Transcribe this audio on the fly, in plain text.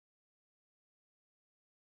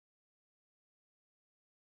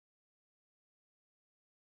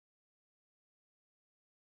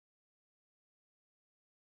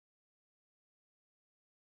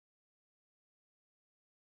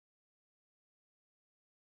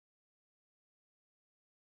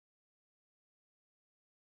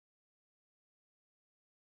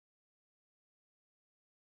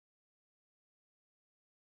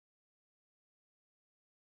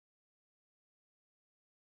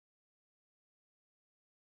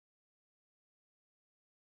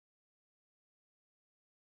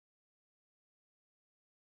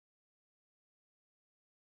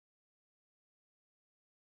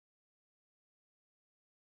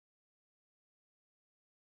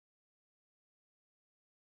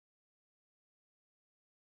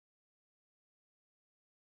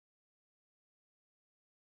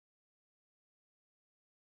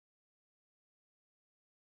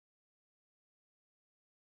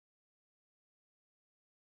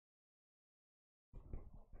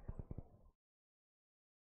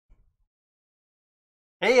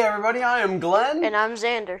Hey everybody, I am Glenn. And I'm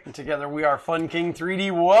Xander. And together we are Fun King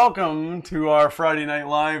 3D. Welcome to our Friday night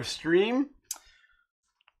live stream.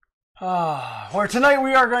 Where tonight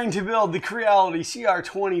we are going to build the Creality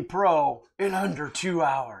CR-20 Pro in under 2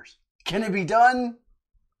 hours. Can it be done?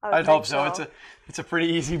 I'd hope so. It's a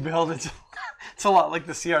pretty easy build. It's a lot like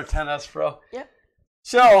the CR-10S Pro. Yep.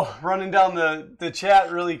 So, running down the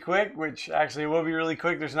chat really quick, which actually will be really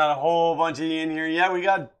quick. There's not a whole bunch of you in here yet. We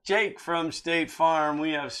got Jake from State Farm. We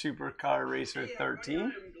have Supercar Racer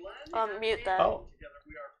 13. Mute that. Oh.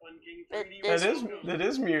 It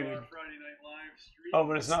is muted. Oh,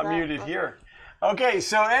 but it's not muted here. Okay,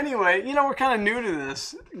 so anyway, we're kind of new to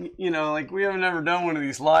this. Like we haven't ever done one of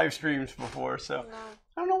these live streams before, so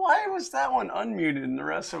I don't know why was that one unmuted and the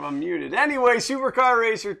rest of them muted. Anyway, Supercar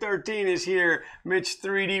Racer 13 is here. Mitch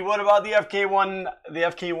 3D. What about the FK1? The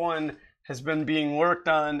FK1 has been being worked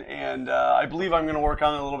on, and I believe I'm going to work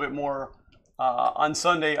on it a little bit more on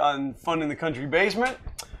Sunday on Fun in the Country Basement.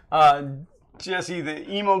 Jessie,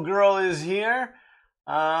 the emo girl, is here.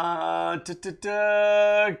 Cousin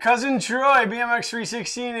Troy, BMX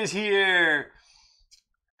 316 is here.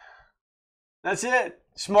 That's it.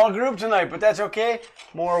 Small group tonight, but that's okay.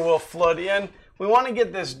 More will flood in. We want to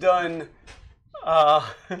get this done. I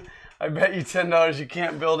bet you $10 you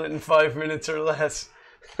can't build it in 5 minutes or less.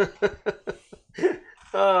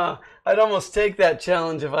 I'd almost take that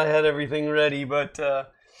challenge if I had everything ready, but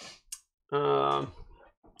no,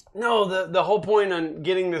 the whole point on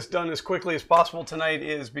getting this done as quickly as possible tonight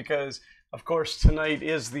is because, of course, tonight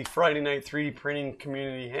is the Friday Night 3D Printing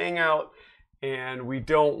Community Hangout, and we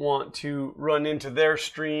don't want to run into their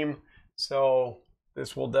stream, so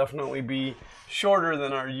this will definitely be shorter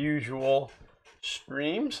than our usual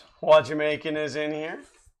streams. Watchamakin is in here.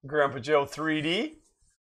 Grandpa Joe 3D.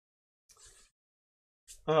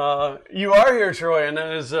 You are here, Troy, and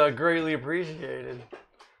that is greatly appreciated.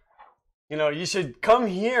 You should come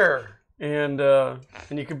here and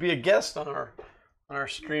you could be a guest on our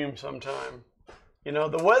stream sometime.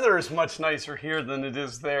 The weather is much nicer here than it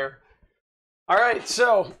is there. All right,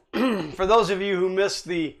 so for those of you who missed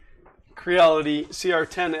the Creality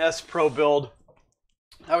CR-10S Pro build,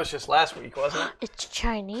 that was just last week, wasn't it? It's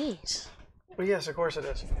Chinese. Well, yes, of course it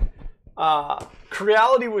is.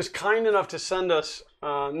 Creality was kind enough to send us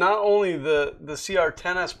not only the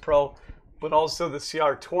CR-10S Pro, but also the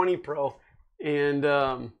CR-20 Pro, and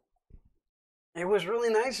it was really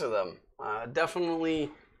nice of them.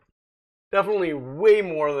 Definitely way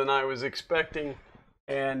more than I was expecting,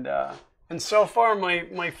 and so far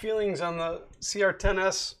my feelings on the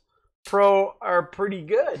CR-10S Pro are pretty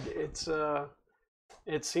good.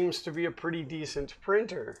 It seems to be a pretty decent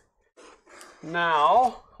printer.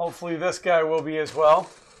 Now, hopefully this guy will be as well.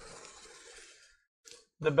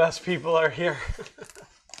 The best people are here.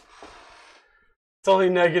 It's only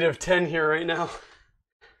 -10 here right now.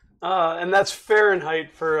 And that's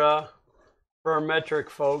Fahrenheit for our metric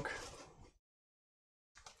folk.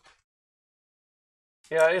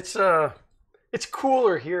 Yeah, it's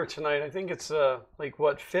cooler here tonight. I think it's like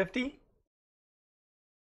what, 50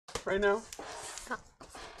 right now?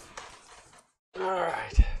 All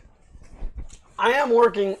right. I am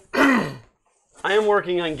working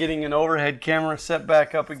on getting an overhead camera set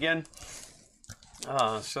back up again,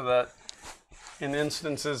 so that in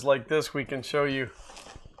instances like this we can show you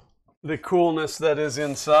the coolness that is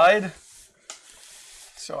inside.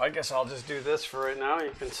 So I guess I'll just do this for right now.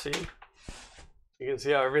 You can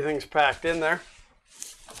see how everything's packed in there.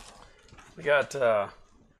 We got a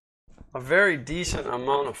very decent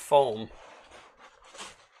amount of foam.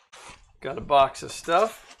 Got a box of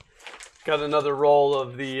stuff. Got another roll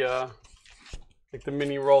of the like the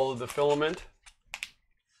mini roll of the filament.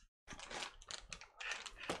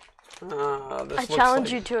 I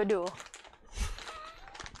challenge you to a duel.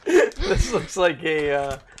 This looks like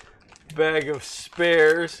a bag of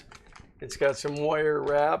spares. It's got some wire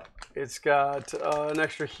wrap. It's got an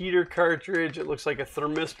extra heater cartridge. It looks like a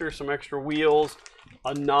thermistor, some extra wheels,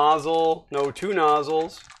 a nozzle. No, 2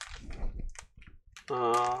 nozzles.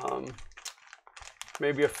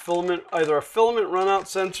 Maybe a filament, either a filament runout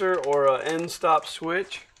sensor or an end stop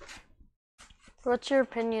switch. What's your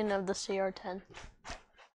opinion of the CR-10?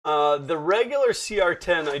 The regular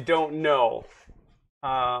CR-10, I don't know,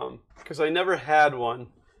 because I never had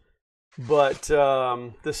one. But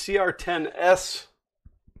the CR-10S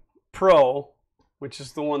Pro, which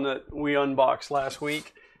is the one that we unboxed last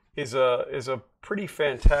week, is a pretty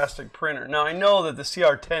fantastic printer. Now I know that the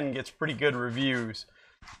CR-10 gets pretty good reviews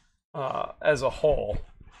as a whole,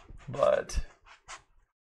 but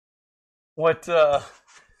what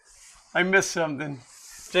I missed something.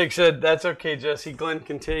 Jake said, that's okay, Jesse. Glenn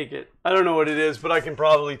can take it. I don't know what it is, but I can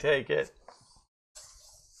probably take it.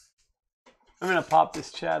 I'm going to pop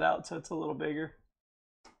this chat out so it's a little bigger.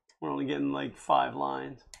 We're only getting like 5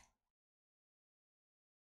 lines.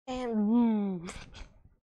 And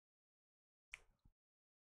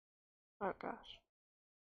oh gosh.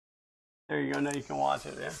 There you go. Now you can watch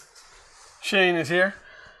it. Yeah. Shane is here.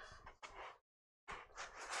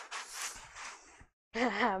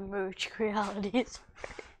 Mooch Creality.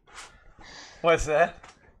 What's that?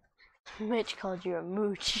 Mitch called you a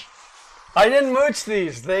mooch. I didn't mooch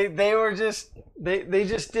these. They were just they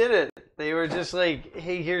just did it. They were just like,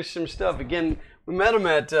 hey, here's some stuff. Again, we met them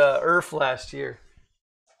at IRF last year,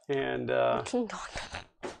 and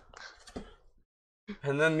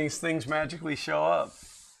then these things magically show up.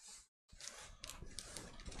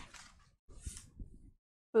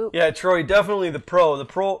 Oop. Yeah, Troy, definitely the Pro. The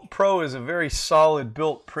Pro is a very solid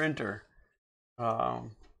built printer.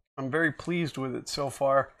 I'm very pleased with it so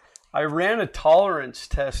far. I ran a tolerance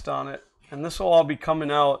test on it, and this will all be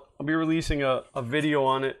coming out. I'll be releasing a video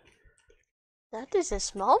on it. That is a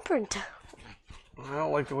small printer. I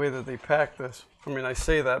don't like the way that they pack this. I mean, I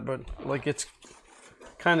say that, but like it's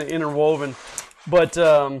kind of interwoven. But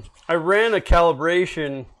I ran a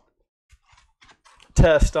calibration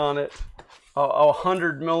test on it, a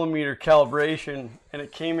 100 millimeter calibration, and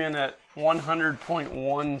it came in at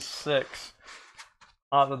 100.16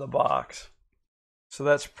 out of the box. So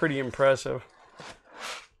that's pretty impressive.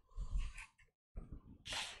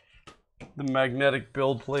 The magnetic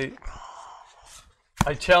build plate.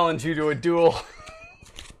 I challenge you to a duel.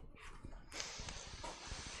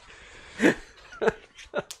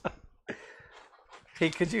 Hey,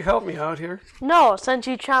 could you help me out here? No, since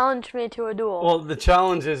you challenged me to a duel. Well, the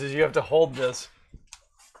challenge is you have to hold this.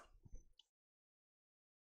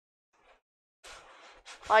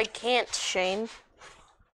 I can't, Shane.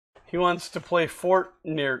 He wants to play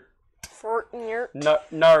Fortnite. Fortnite.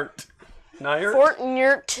 Nart.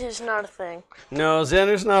 Fortnite is not a thing. No,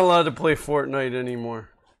 Xander's not allowed to play Fortnite anymore.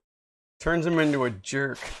 Turns him into a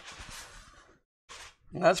jerk.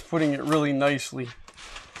 And that's putting it really nicely.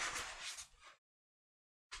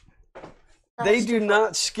 They do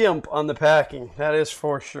not skimp on the packing, that is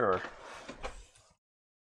for sure.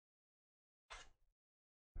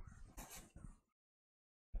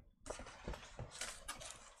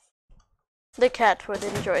 The cat would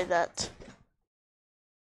enjoy that.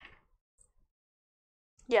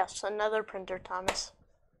 Yes, another printer, Thomas.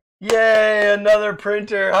 Yay, another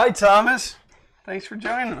printer. Hi, Thomas. Thanks for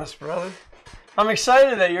joining us, brother. I'm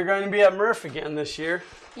excited that you're going to be at Murph again this year.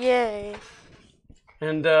 Yay.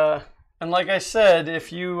 And like I said,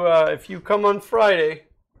 if you come on Friday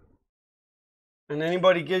and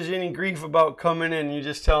anybody gives you any grief about coming in, you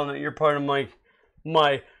just tell them that you're part of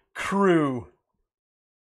my crew.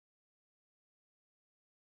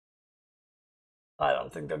 I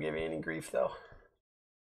don't think they'll give you any grief, though.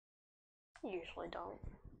 Usually don't.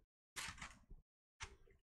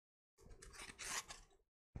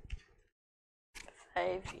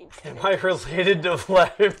 Am I related to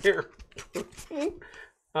Vladimir Putin?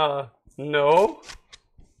 No.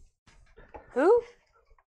 Who?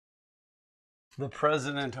 The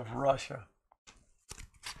president of Russia.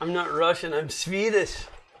 I'm not Russian, I'm Swedish.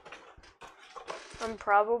 I'm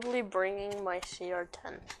probably bringing my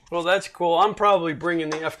CR-10. Well, that's cool. I'm probably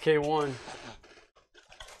bringing the FK1.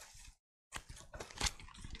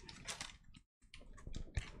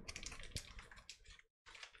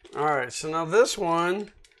 Alright, so now this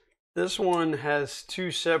one has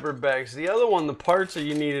 2 separate bags. The other one, the parts that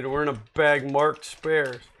you needed were in a bag marked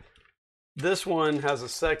spares. This one has a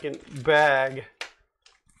second bag.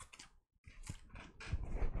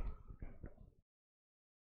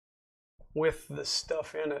 With the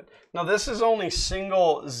stuff in it. Now this is only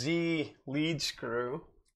single Z lead screw,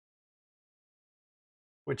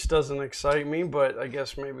 which doesn't excite me, but I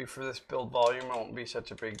guess maybe for this build volume it won't be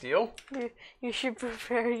such a big deal. You should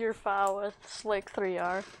prepare your file with Slick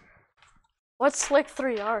 3R. What's Slick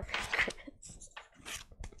 3R?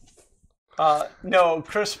 No,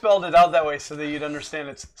 Chris spelled it out that way so that you'd understand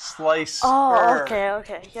it's slice. Oh,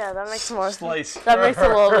 okay. Yeah, that makes more sense. That makes a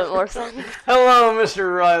little bit more sense. Hello,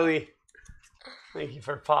 Mr. Riley. Thank you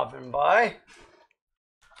for popping by.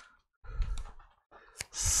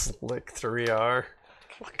 Slick 3R.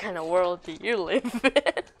 What kind of world do you live in?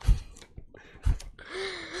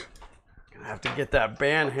 Gonna have to get that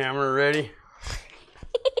band hammer ready.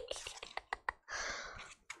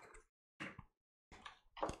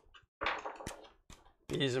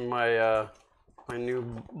 Using my my new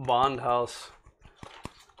Bond House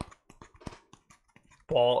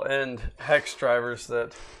ball end hex drivers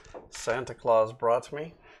that Santa Claus brought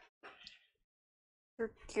me.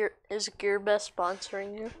 Is GearBest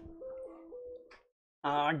sponsoring you?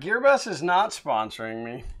 GearBest is not sponsoring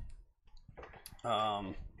me.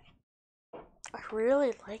 I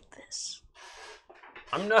really like this.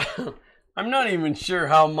 I'm not even sure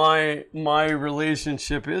how my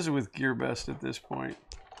relationship is with GearBest at this point.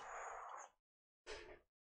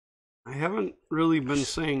 I haven't really been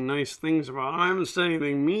saying nice things about them. I haven't said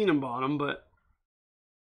anything mean about them, but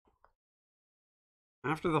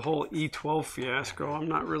after the whole E12 fiasco, I'm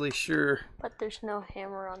not really sure. But there's no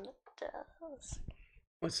hammer on the desk.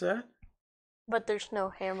 What's that? But there's no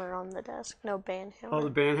hammer on the desk. No band hammer. Oh, the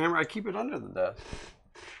band hammer? I keep it under the desk.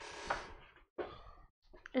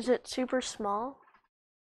 Is it super small?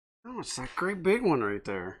 Oh, it's that great big one right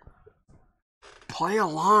there. Play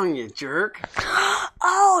along, you jerk.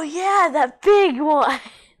 Oh, yeah, that big one.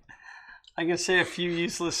 I can say a few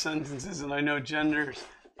useless sentences and I know genders,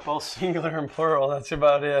 both singular and plural. That's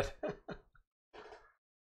about it.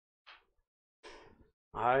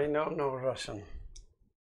 I know no Russian.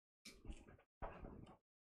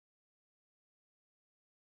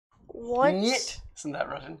 What? Niet. Isn't that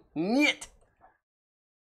Russian? Niet.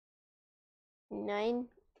 9?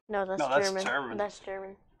 No, that's German. German. That's German. That's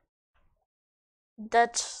German.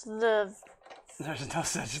 That's the... There's no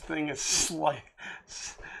such thing as slick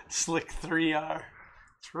 3R.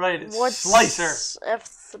 That's right, it's What's slicer.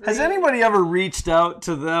 F3? Has anybody ever reached out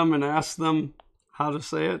to them and asked them how to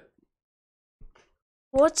say it?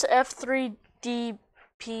 What's F3DPCH?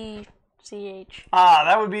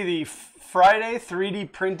 That would be the Friday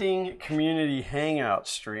 3D Printing Community Hangout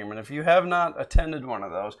stream. And if you have not attended one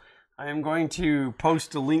of those, I am going to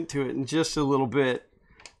post a link to it in just a little bit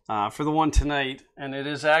for the one tonight. And it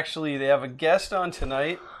is actually, they have a guest on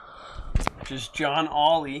tonight, which is John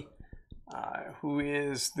Ollie, who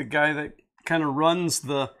is the guy that kind of runs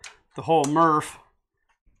the whole Murph.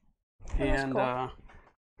 And cool.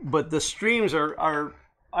 But the streams are,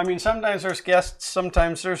 I mean, sometimes there's guests,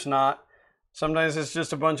 sometimes there's not. Sometimes it's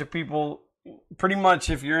just a bunch of people. Pretty much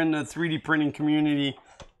if you're in the 3D printing community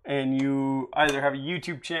and you either have a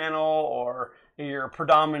YouTube channel or you're a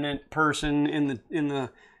predominant person in the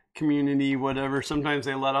community, whatever, sometimes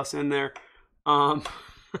they let us in there.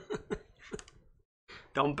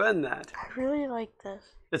 Don't bend that. I really like this.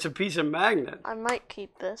 It's a piece of magnet. I might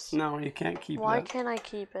keep this. No, you can't keep it. Why can't I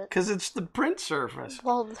keep it? Because it's the print surface.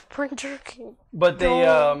 Well, the printer can... But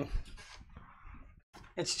they,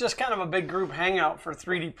 it's just kind of a big group hangout for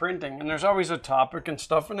 3D printing. And there's always a topic and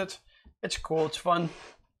stuff, and it's cool, it's fun.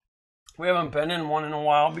 We haven't been in one in a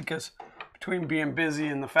while because between being busy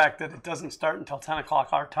and the fact that it doesn't start until 10 o'clock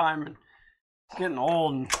our time, and it's getting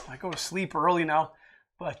old, and I go to sleep early now.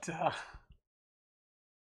 But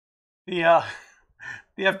the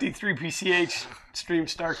F3DPCH stream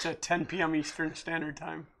starts at 10 p.m. Eastern Standard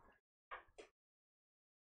Time.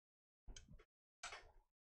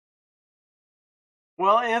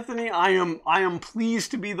 Well, Anthony, I am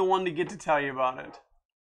pleased to be the one to get to tell you about it.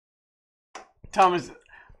 Thomas,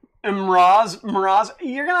 Mraz,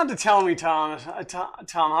 you're gonna have to tell me, Thomas,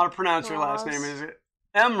 Tom, how to pronounce your last name. Is it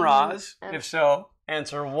Mraz? If so,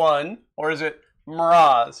 answer 1, or is it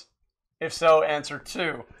Mraz? If so, answer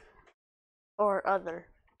 2. Or other.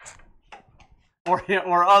 Or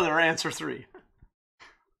other, answer 3.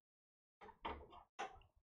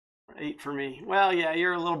 8 for me. Well, yeah,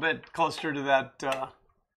 you're a little bit closer to that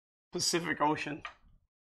Pacific Ocean.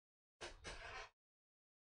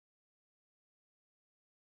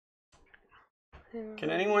 Can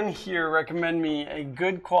anyone here recommend me a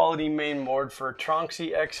good quality mainboard for a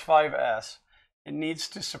Tronxy X5S? It needs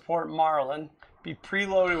to support Marlin, be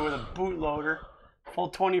preloaded with a bootloader, full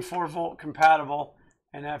 24 volt compatible,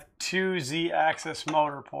 and have 2 Z-axis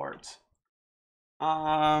motor ports.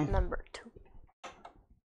 Number 2.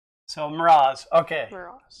 So Mraz, okay.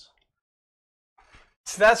 Mraz.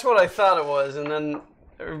 So that's what I thought it was, and then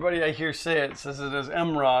everybody I hear say it says it is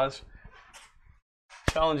Mraz.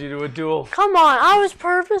 Challenge you to a duel. Come on, I was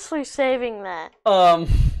purposely saving that. Gosh.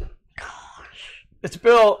 It's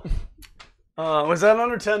built. Was that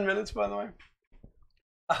under 10 minutes, by the way?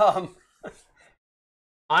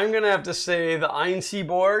 I'm gonna have to say the Einstein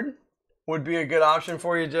board would be a good option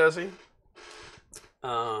for you, Jesse.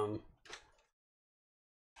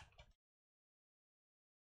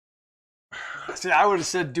 See, I would have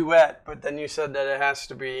said Duet, but then you said that it has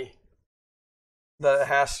to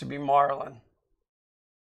be Marlin.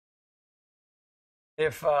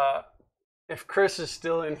 If Chris is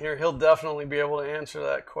still in here, he'll definitely be able to answer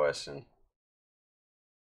that question.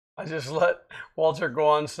 I just let Walter go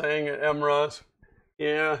on saying it, Mraz.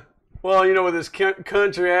 Yeah. Well, you know, with his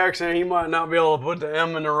country accent, he might not be able to put the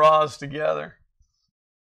M and the Roz together.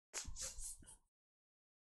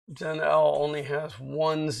 Gen L only has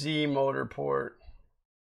one Z motor port.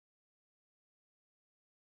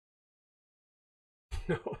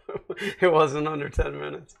 No, it wasn't under 10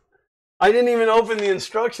 minutes. I didn't even open the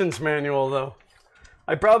instructions manual though.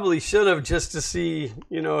 I probably should have, just to see,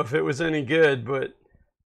 you know, if it was any good, but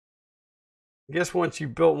I guess once you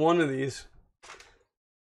built one of these,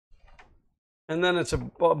 and then it's a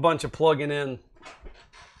bunch of plugging in.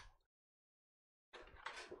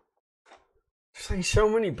 There's like so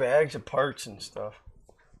many bags of parts and stuff.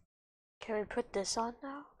 Can we put this on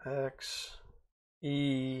now? X,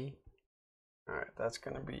 E. All right, that's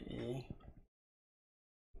going to be E.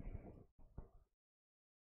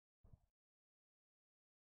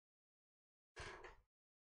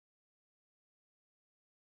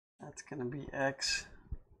 That's going to be X.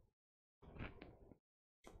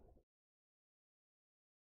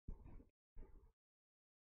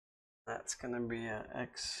 That's going to be a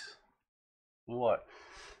X. What?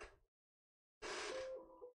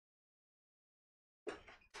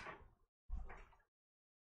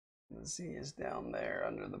 The Z is down there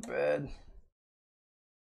under the bed.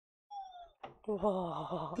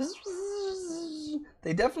 Whoa.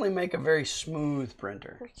 They definitely make a very smooth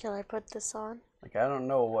printer. Can I put this on? Like, I don't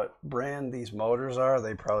know what brand these motors are.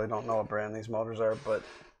 They probably don't know what brand these motors are, but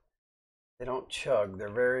they don't chug. They're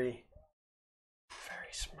very,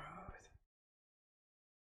 very smooth.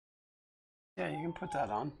 Yeah, you can put that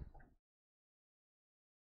on.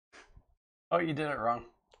 Oh, you did it wrong.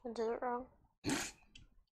 I did it wrong.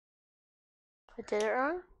 I did it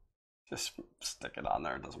wrong? Just stick it on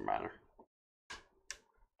there. It doesn't matter.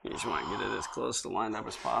 You just want to get it as close to lined up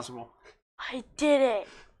as possible. I did it!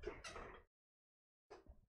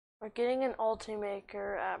 We're getting an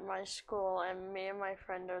Ultimaker at my school, and me and my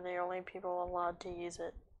friend are the only people allowed to use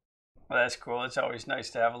it. Well, that's cool. It's always nice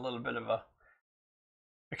to have a little bit of a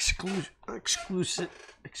exclusivity.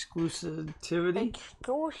 Exclusivity.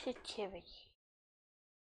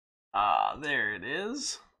 Ah, there it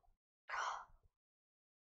is.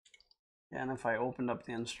 And if I opened up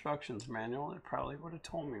the instructions manual, it probably would have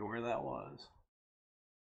told me where that was.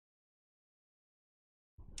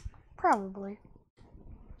 Probably.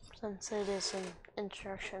 Since it is an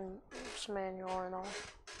instructions manual and all.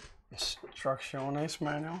 Instructions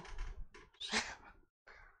manual?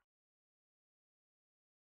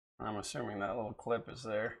 I'm assuming that little clip is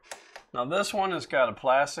there. Now this one has got a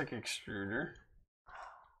plastic extruder,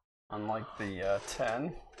 unlike the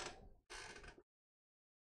 10.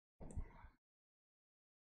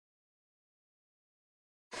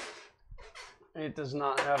 It does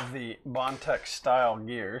not have the Bondtech style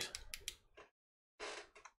gears.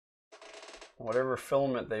 Whatever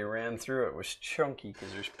filament they ran through it was chunky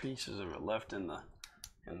because there's pieces of it left in the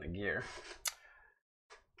gear.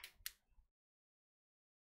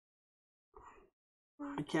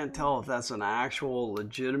 I can't tell if that's an actual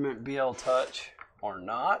legitimate BL Touch or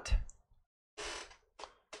not.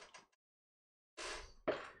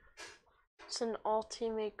 It's an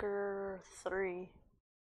Ultimaker 3.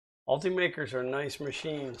 Ultimakers are nice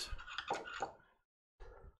machines.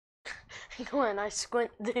 When I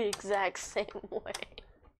squint the exact same way.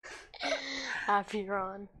 Happy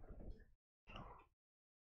Ron.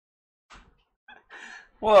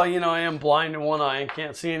 Well, you know, I am blind in one eye and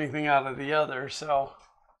can't see anything out of the other, so.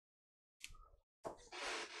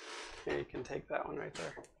 Yeah, you can take that one right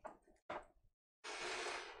there.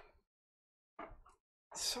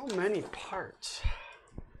 So many parts.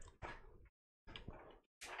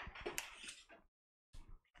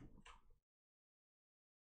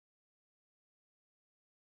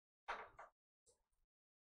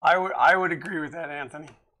 I would agree with that, Anthony.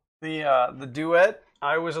 The Duet,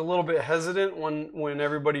 I was a little bit hesitant when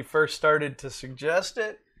everybody first started to suggest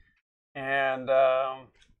it, and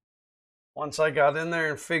once I got in there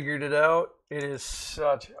and figured it out, it is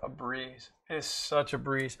such a breeze. It is such a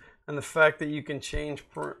breeze, and the fact that you can change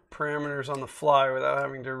parameters on the fly without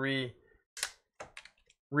having to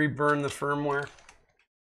reburn the firmware.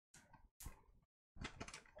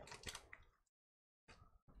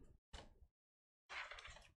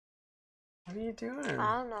 What are you doing?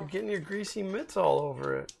 I don't know. You're getting your greasy mitts all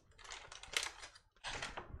over it.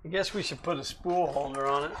 I guess we should put a spool holder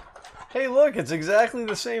on it. Hey, look, it's exactly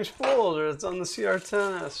the same spool holder that's on the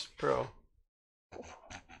CR-10 Pro.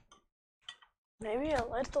 Maybe a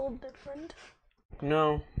little different.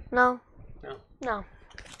 No. No. No. No.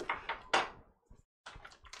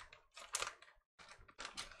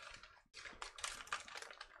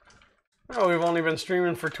 Oh, we've only been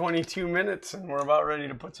streaming for 22 minutes and we're about ready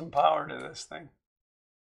to put some power to this thing.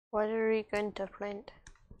 What are we going to print?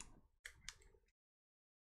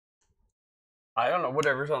 I don't know,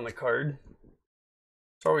 whatever's on the card.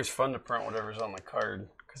 It's always fun to print whatever's on the card,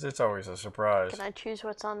 because it's always a surprise. Can I choose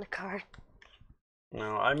what's on the card?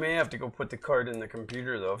 No, I may have to go put the card in the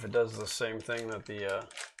computer, though, if it does the same thing that the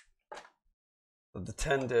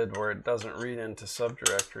 10 did, where it doesn't read into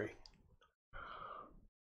subdirectory.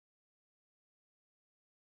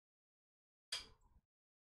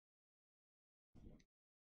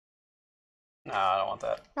 Nah, I don't want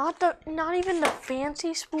that. Not even the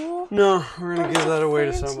fancy spool? No, we're gonna give that away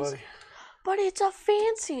to somebody. But it's a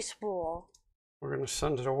fancy spool. We're gonna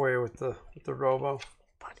send it away with the Robo.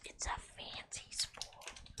 But it's a fancy spool.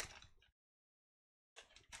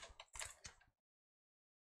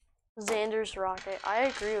 Xander's rocket. I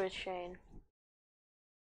agree with Shane.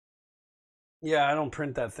 Yeah, I don't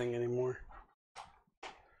print that thing anymore.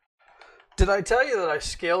 Did I tell you that I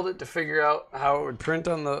scaled it to figure out how it would print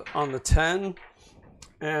on the 10,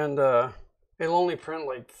 and it'll only print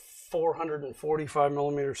like 445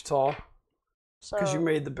 millimeters tall because you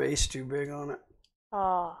made the base too big on it.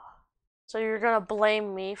 Oh, so you're gonna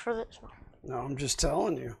blame me for this? No, I'm just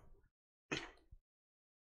telling you.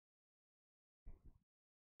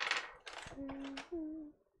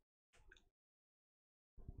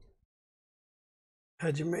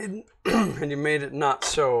 Had you made it not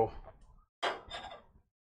so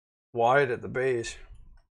wide at the base,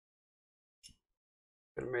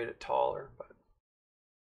 could have made it taller, but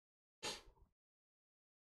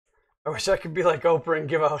I wish I could be like Oprah and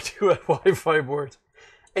give out 2 Wi-Fi boards.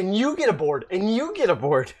 And you get a board, and you get a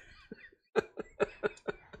board.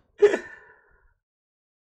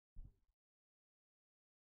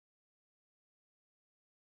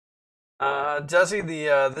 Desi,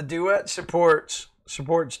 the Duet supports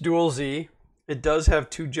dual Z. It does have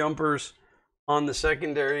 2 jumpers on the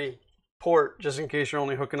secondary port, just in case you're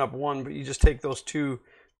only hooking up one, but you just take those 2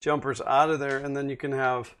 jumpers out of there, and then you can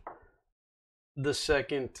have the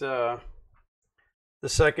second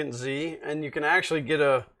Z, and you can actually get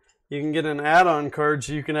an add-on card,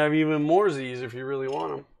 so you can have even more Z's if you really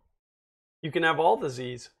want them. You can have all the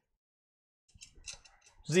Z's.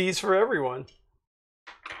 Z's for everyone.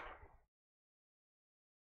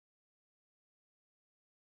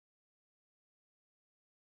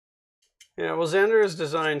 Yeah, well, Xander has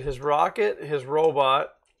designed his rocket, his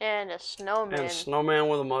robot, and a snowman. And a snowman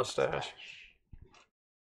with a mustache.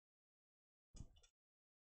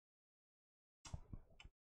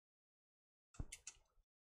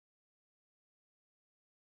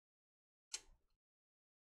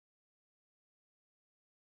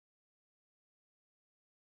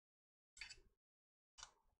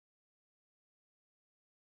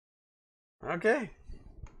 Okay.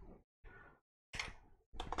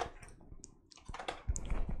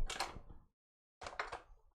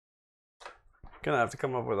 Gonna have to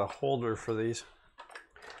come up with a holder for these.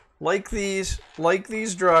 Like these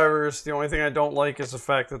drivers, the only thing I don't like is the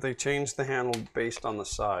fact that they changed the handle based on the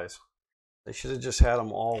size. They should have just had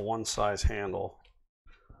them all one size handle.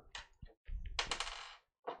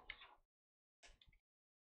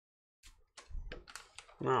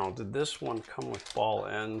 Now, did this one come with ball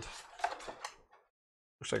end?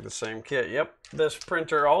 Looks like the same kit. Yep, this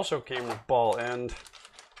printer also came with ball end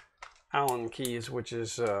Allen keys, which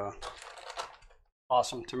is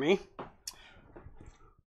awesome to me.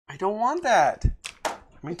 I don't want that. How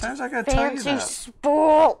many times I gotta tell you that? Fancy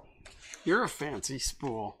spool. You're a fancy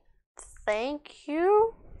spool. Thank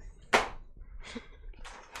you.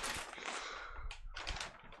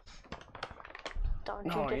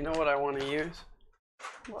 No, you know what I want to use?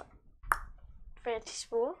 What? Fancy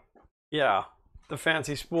spool? Yeah, the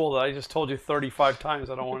fancy spool that I just told you 35 times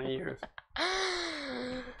I don't want to use.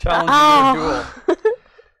 Challenge you to a duel.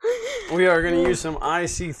 We are going to use some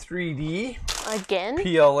IC3D. Again?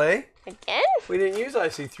 PLA. Again? We didn't use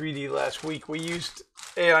IC3D last week. We used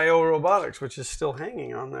AIO Robotics, which is still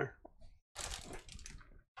hanging on there.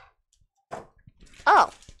 Oh.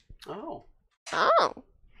 Oh. Oh.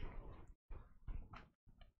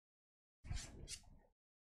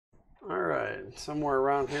 All right. Somewhere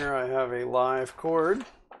around here I have a live cord.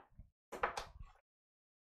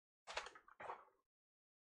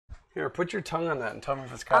 Here, put your tongue on that and tell me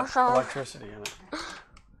if it's got electricity in it.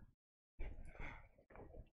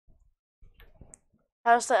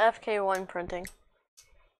 How's the FK1 printing?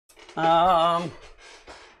 Well,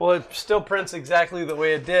 it still prints exactly the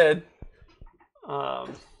way it did.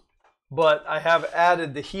 But I have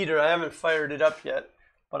added the heater. I haven't fired it up yet,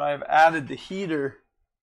 but I've added the heater.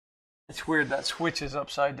 It's weird, that switch is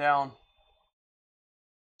upside down.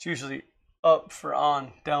 It's usually up for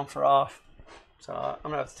on, down for off. So I'm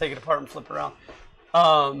gonna have to take it apart and flip around.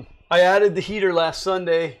 I added the heater last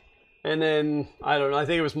Sunday, and then I don't know. I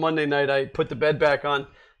think it was Monday night. I put the bed back on,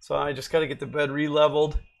 So I just got to get the bed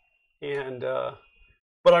re-leveled, and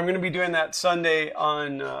but I'm going to be doing that Sunday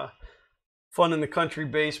on Fun in the Country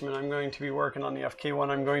Basement. I'm going to be working on the FK1.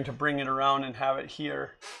 I'm going to bring it around and have it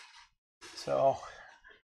here. So,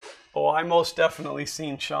 oh, I most definitely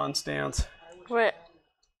seen Sean's dance. Wait,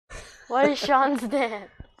 what is Sean's dance?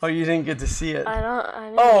 Oh, you didn't get to see it. I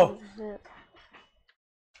didn't Oh, see it.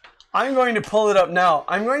 I'm going to pull it up now.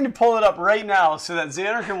 I'm going to pull it up right now so that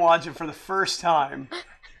Xander can watch it for the first time.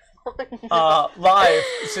 Live,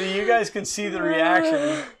 so you guys can see the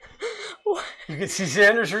reaction. You can see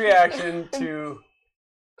Xander's reaction to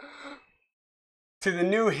the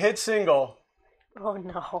new hit single. Oh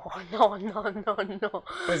no.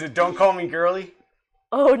 Was it Don't Call Me Girly?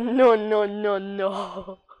 Oh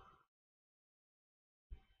no.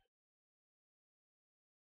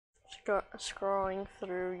 Scrolling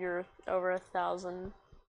through your over 1,000.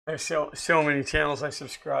 I have so many channels I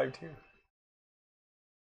subscribe to.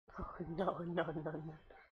 Oh no.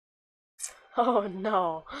 Oh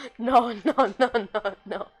no.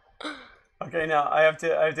 Okay, now I have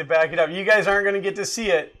to back it up. You guys aren't gonna get to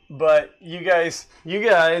see it, but you guys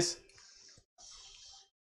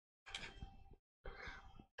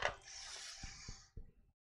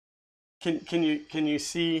can you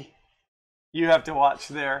see? You have to watch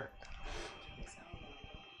there.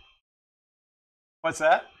 What's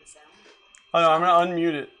that? Oh no, I'm gonna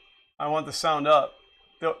unmute it. I want the sound up.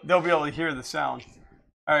 They'll be able to hear the sound.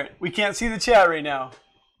 All right, we can't see the chat right now,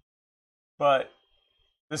 but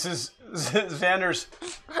this is Xander's.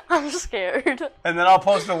 I'm scared. And then I'll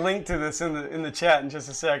post a link to this in the chat in just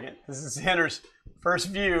a second. This is Xander's first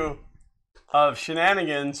view of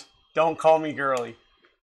Shenanigans. Don't Call Me Girly.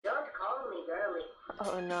 Don't call me girly.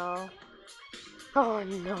 Oh no. Oh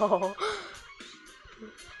no.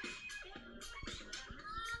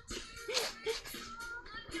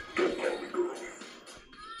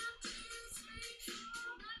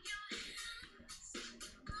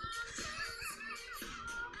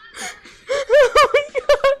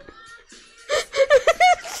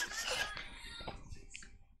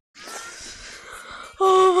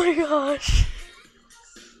 Oh my gosh.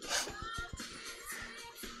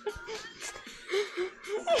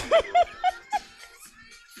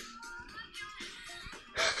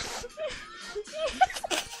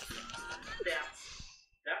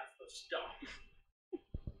 That's the stuff.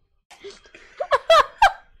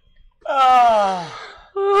 All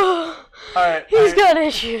right. He's got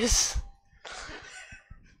issues.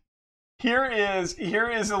 Here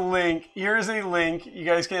is a link. Here is a link. You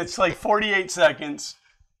guys can. It's like 48 seconds.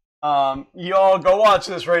 You all go watch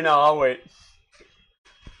this right now. I'll wait.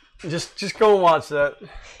 Just go and watch that.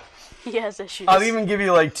 He has issues. I'll even give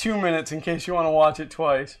you like 2 minutes in case you want to watch it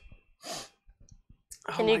twice.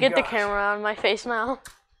 Can you get the camera on my face now?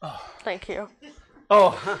 Oh. Thank you.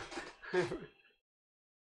 Oh,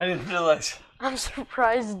 I didn't realize. I'm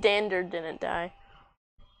surprised Xander didn't die.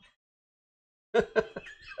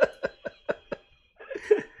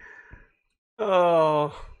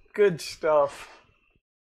 Oh, good stuff.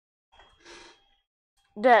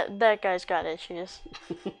 That guy's got issues.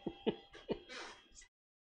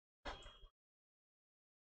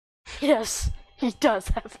 Yes, he does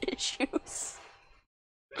have issues.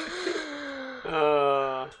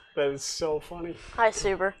 That is so funny. Hi,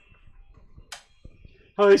 Super.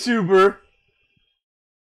 Hi, Super.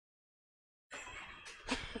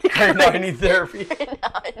 Right now I need therapy. Right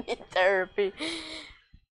now I need therapy.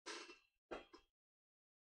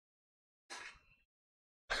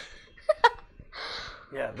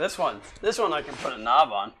 Yeah, this one I can put a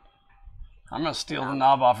knob on. I'm gonna steal the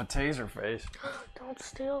knob off of Taserface. Don't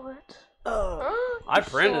steal it. I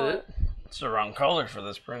printed it. It's the wrong color for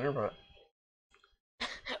this printer, but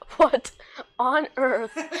what on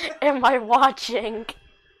earth am I watching?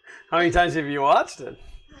 how many times have you watched it?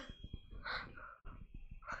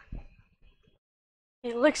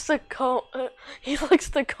 He licks the comb. He licks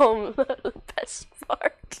the comb. The best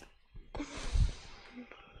part.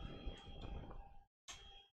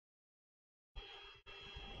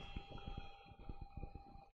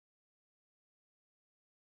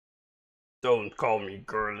 Don't call me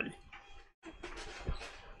girly.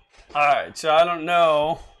 Alright, so I don't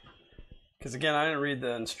know, because again, I didn't read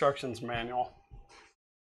the instructions manual.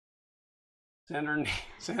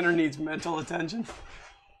 Xander needs mental attention.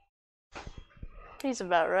 He's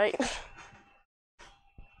about right.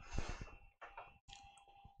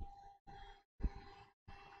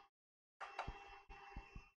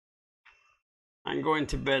 I'm going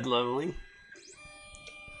to bed leveling.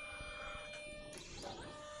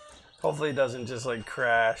 Hopefully it doesn't just like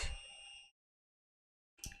crash.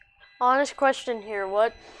 Honest question here.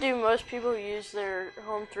 What do most people use their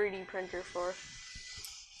home 3D printer for?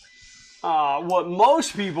 What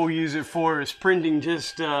most people use it for is printing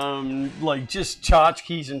just just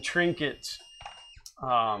tchotchkes and trinkets.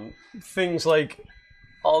 Things like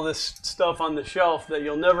all this stuff on the shelf that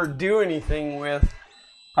you'll never do anything with.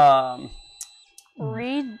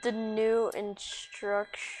 Read the new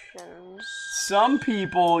instructions. Some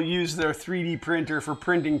people use their 3D printer for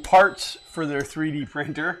printing parts for their 3D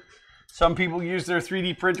printer. Some people use their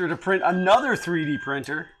 3D printer to print another 3D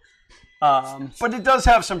printer. But it does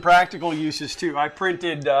have some practical uses too. I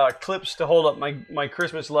printed clips to hold up my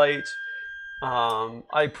Christmas lights.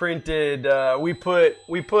 I printed, we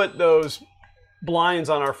put those blinds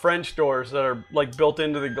on our French doors that are like built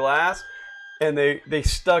into the glass, and they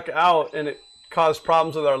stuck out, and it caused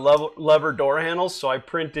problems with our lever door handles. So I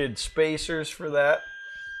printed spacers for that.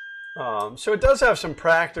 So it does have some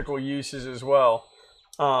practical uses as well.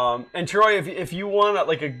 And Troy, if you want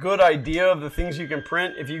like a good idea of the things you can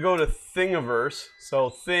print, if you go to Thingiverse,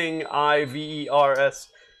 so Thing IVERSE,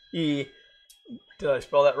 did I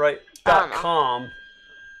spell that right? .com.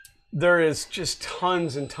 There is just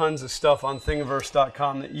tons and tons of stuff on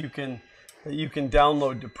Thingiverse.com that you can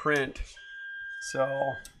download to print.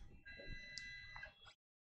 So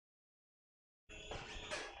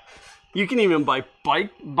you can even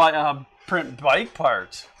print bike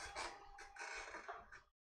parts.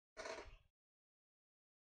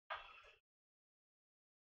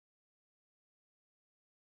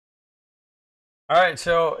 All right,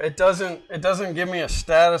 so it doesn't give me a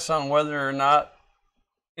status on whether or not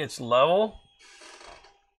it's level,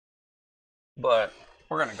 but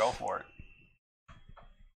we're gonna go for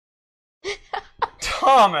it.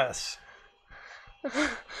 Thomas,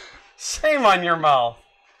 shame on your mouth.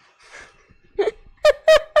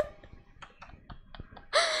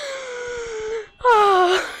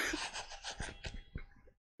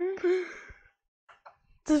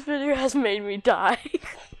 This video has made me die.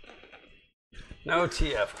 No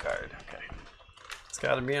TF card. Okay. It's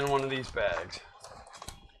got to be in one of these bags.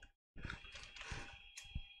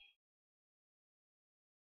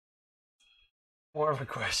 More of a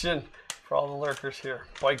question for all the lurkers here.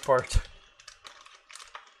 Bike parts.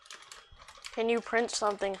 Can you print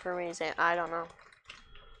something for me, Zan? I don't know.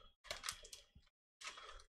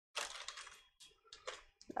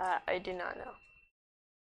 I do not know.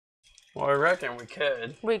 Well, I reckon we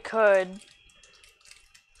could. We could.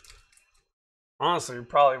 Honestly, we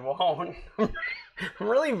probably won't. I'm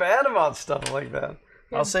really bad about stuff like that.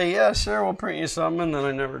 Yeah. I'll say, yeah, sure, we'll print you something, and then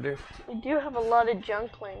I never do. We do have a lot of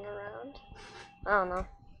junk laying around. I don't know.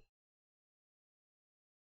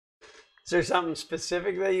 Is there something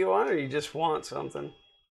specific that you want, or you just want something?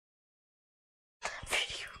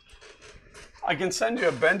 Video. I can send you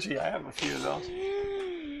a Benji. I have a few of those.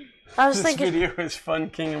 This video is fun,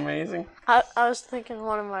 king, amazing. I was thinking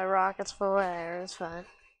one of my rockets flew away. It's fine.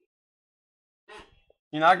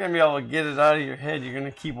 You're not going to be able to get it out of your head. You're going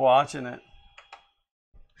to keep watching it.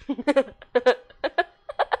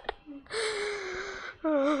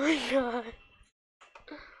 Oh my god.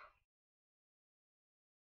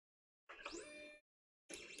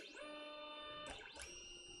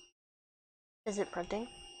 Is it printing?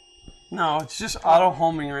 No, it's just auto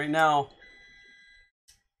homing right now.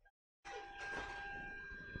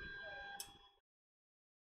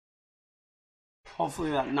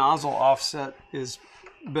 Hopefully that nozzle offset is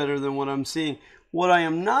better than what I'm seeing. What I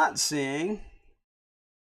am not seeing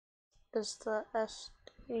is the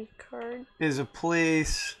SD card. Is a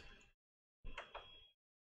place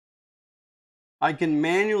I can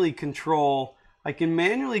manually control. I can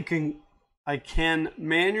manually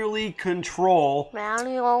control. I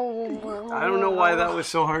don't know why that was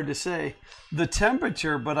so hard to say. The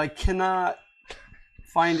temperature, but I cannot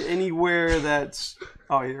find anywhere that's.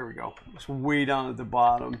 Oh, here we go. It's way down at the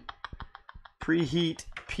bottom. Preheat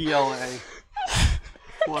PLA.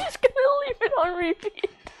 I'm just gonna leave it on repeat.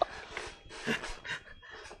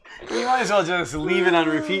 You might as well just leave it on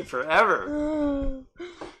repeat forever.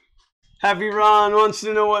 Happy Ron wants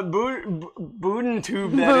to know what Bowden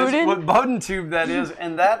tube that is. What Bowden tube that is,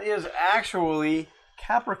 and that is actually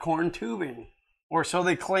Capricorn tubing, or so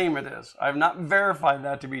they claim it is. I have not verified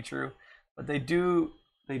that to be true, but they do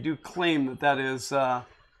claim that that is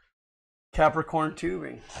Capricorn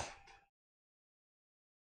tubing.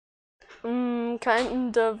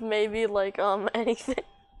 Kind of, maybe like anything.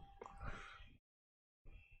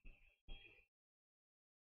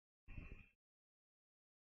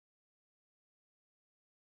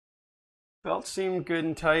 Belt seemed good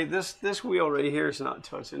and tight. This wheel right here is not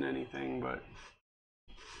touching anything, but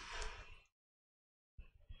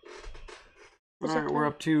All right, we're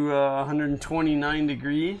up to 129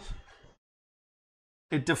 degrees.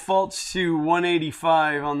 It defaults to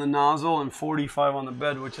 185 on the nozzle and 45 on the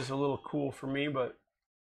bed, which is a little cool for me, but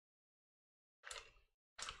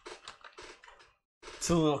it's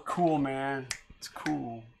a little cool, man. It's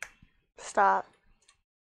cool. Stop.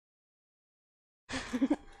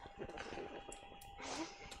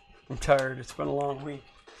 I'm tired. It's been a long week.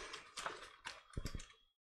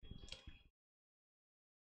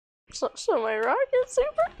 So my rocket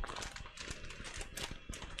super?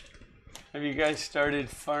 Have you guys started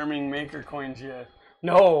farming maker coins yet?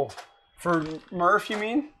 No. For Murph, you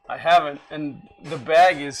mean? I haven't. And the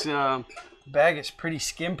bag is pretty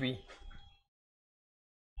skimpy.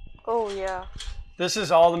 Oh yeah. This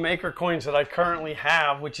is all the maker coins that I currently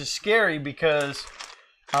have, which is scary because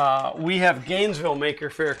we have Gainesville Maker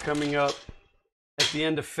Fair coming up at the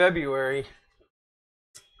end of February.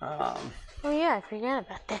 Oh yeah, I forgot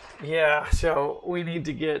about that. Yeah, so we need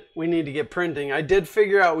to get printing. I did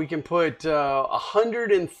figure out we can put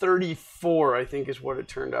 134, I think is what it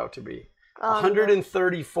turned out to be.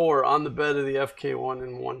 134 on the bed of the FK1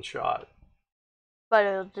 in one shot. But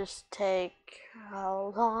it'll just take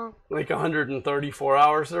how long? Like 134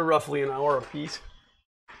 hours. They're roughly an hour a piece.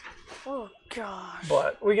 Oh gosh.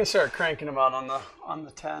 But we can start cranking them out on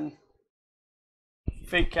the 10.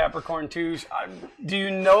 Fake Capricorn 2s. Do you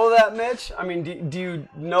know that, Mitch? I mean, do you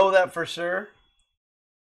know that for sure?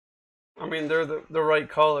 I mean, they're the right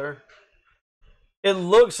color. It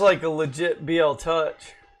looks like a legit BL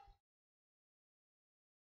Touch.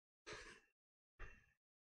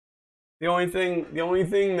 The only thing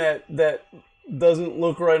that doesn't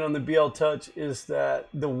look right on the BL Touch is that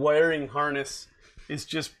the wiring harness is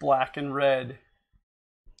just black and red.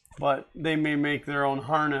 But they may make their own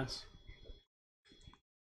harness.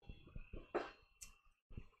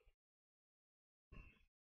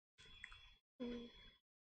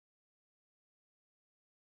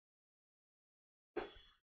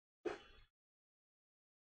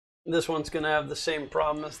 This one's going to have the same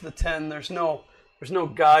problem as the 10. There's no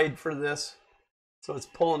guide for this, so it's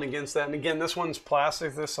pulling against that. And again, this one's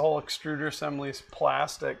plastic. This whole extruder assembly is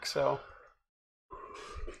plastic, so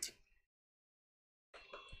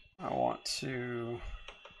I want to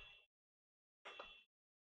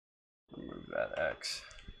remove that X.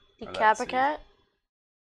 The Capicat?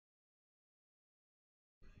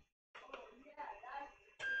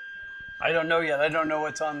 I don't know yet. I don't know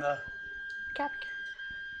what's on the Capicat.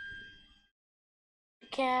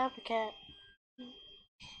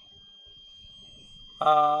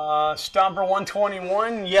 Stomper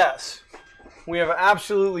 121, yes. We have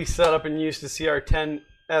absolutely set up and used the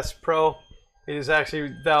CR-10S Pro. It is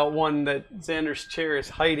actually that one that Xander's chair is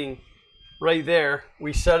hiding right there.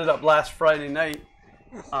 We set it up last Friday night.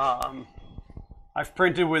 I've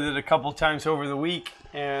printed with it a couple times over the week,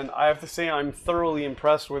 and I have to say I'm thoroughly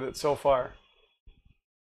impressed with it so far.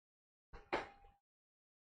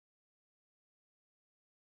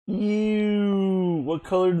 Ew, what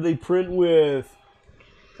color do they print with?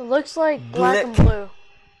 It looks like black and blue.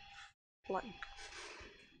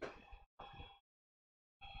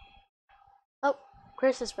 Oh,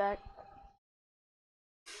 Chris is back.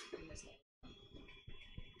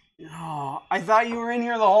 Oh, I thought you were in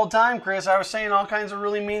here the whole time, Chris. I was saying all kinds of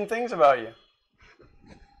really mean things about you.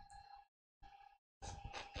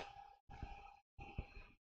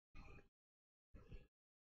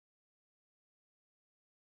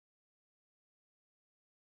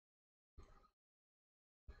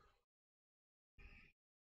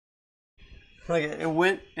 Look, it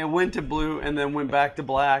went to blue and then went back to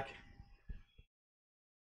black.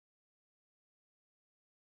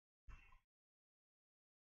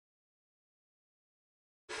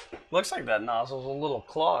 Looks like that nozzle's a little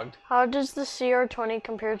clogged. How does the CR-20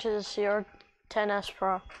 compare to the CR-10S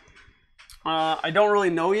Pro? I don't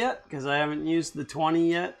really know yet because I haven't used the 20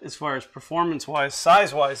 yet. As far as performance-wise,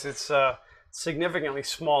 size-wise, it's significantly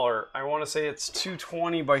smaller. I want to say it's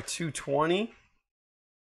 220 by 220.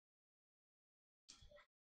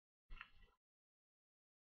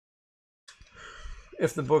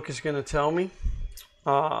 If the book is going to tell me.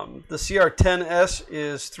 The CR-10S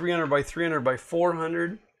is 300 by 300 by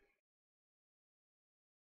 400.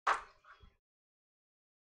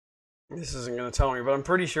 This isn't going to tell me, but I'm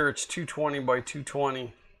pretty sure it's 220 by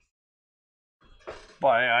 220. But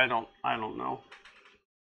I don't know.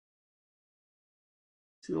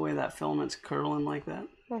 See the way that filament's curling like that?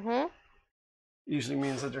 Mm-hmm. Usually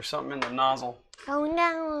means that there's something in the nozzle. Oh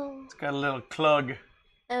no. It's got a little plug.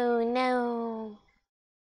 Oh no.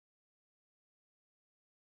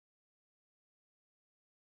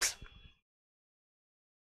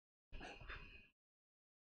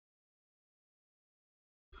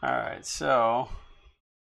 All right, so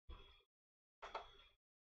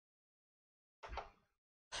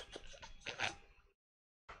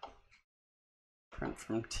print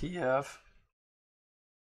from TF.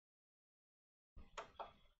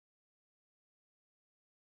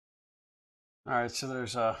 All right, so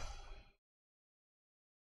there's a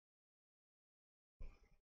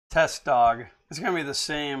test dog. It's gonna be the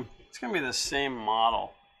same. It's gonna be the same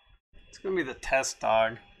model. It's gonna be the test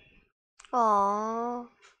dog. Aww.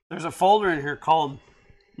 There's a folder in here called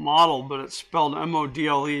model, but it's spelled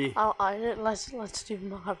M-O-D-L-E. Oh, I didn't. Let's do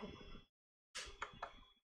model.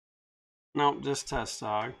 Nope, just test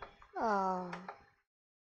dog. Oh.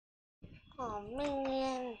 Oh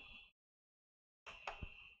man.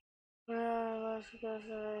 Yeah, let's go.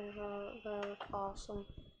 That was awesome.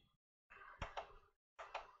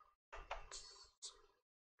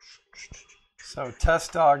 So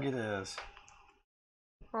test dog it is.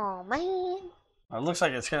 Oh man. It looks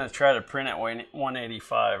like it's going to try to print at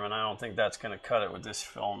 185, and I don't think that's going to cut it with this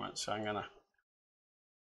filament. So I'm going to...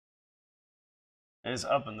 It is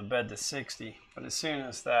up in the bed to 60, but as soon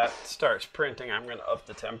as that starts printing, I'm going to up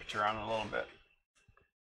the temperature on it a little bit.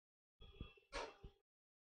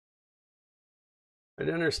 I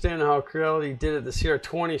didn't understand how Creality did it. The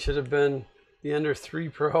CR-20 should have been the Ender 3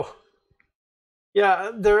 Pro.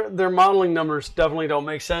 Yeah, their modeling numbers definitely don't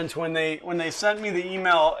make sense. When they sent me the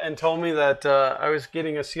email and told me that I was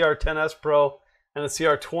getting a CR-10S Pro and a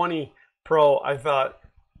CR-20 Pro, I thought,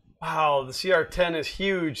 wow, the CR-10 is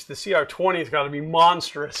huge. The CR-20's got to be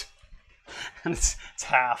monstrous. And it's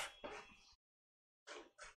half.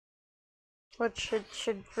 Which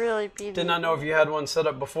should really be. Did not know if you had one set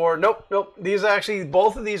up before. Nope. These actually,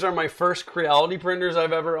 both of these are my first Creality printers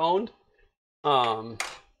I've ever owned.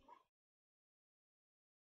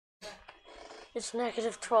 It's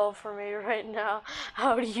 -12 for me right now.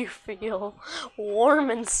 How do you feel? Warm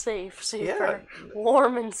and safe, Super. Yeah.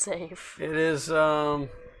 Warm and safe. It is,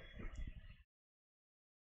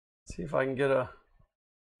 see if I can get a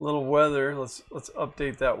little weather. Let's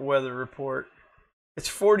update that weather report. It's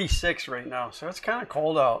 46 right now, so it's kind of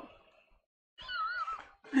cold out.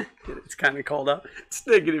 It's kind of cold out. It's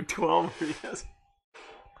 -12, yes.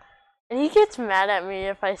 And he gets mad at me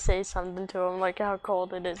if I say something to him, like how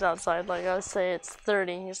cold it is outside. Like I say it's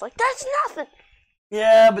 30, and he's like, that's nothing.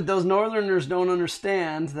 Yeah, but those northerners don't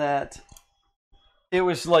understand that it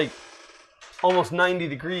was like almost 90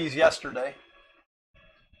 degrees yesterday.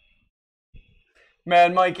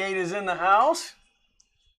 Mad Mike 8 is in the house.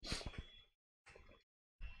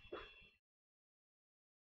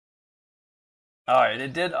 All right,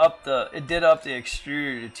 it did up the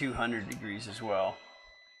exterior to 200 degrees as well.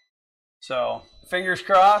 So, fingers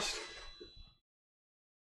crossed.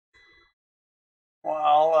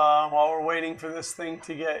 While we're waiting for this thing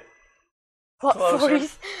to get closer.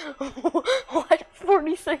 What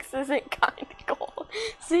 46 isn't kind of cold?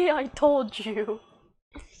 See, I told you.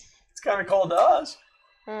 It's kind of cold to us.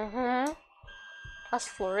 Mm-hmm. Us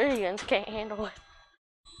Floridians can't handle it.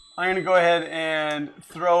 I'm going to go ahead and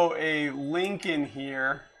throw a link in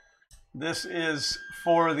here. This is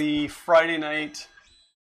for the Friday night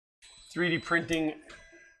 3D printing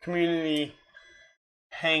community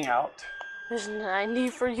hangout. It was 90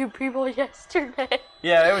 for you people yesterday.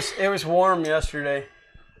 Yeah, it was warm yesterday.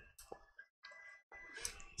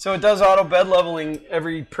 So it does auto bed leveling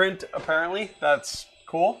every print apparently. That's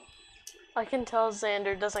cool. I can tell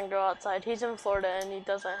Xander doesn't go outside. He's in Florida and he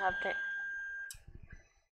doesn't have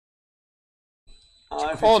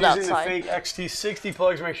if you're using the fake XT60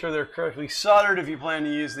 plugs, make sure they're correctly soldered if you plan to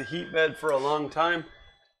use the heat bed for a long time.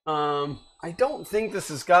 I don't think this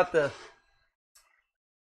has got the...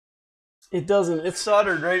 It doesn't. It's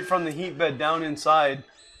soldered right from the heat bed down inside.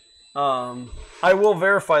 I will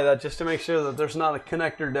verify that just to make sure that there's not a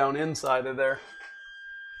connector down inside of there.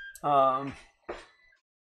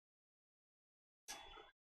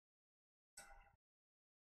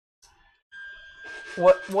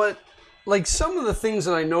 Like some of the things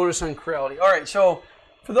that I noticed on Creality. All right, so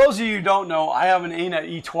for those of you who don't know, I have an ANET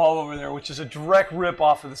E12 over there, which is a direct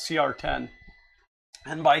rip-off of the CR10.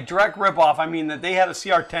 And by direct rip-off, I mean that they had a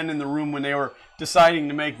CR10 in the room when they were deciding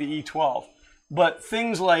to make the E12. But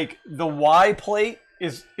things like the Y plate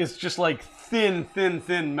is just like thin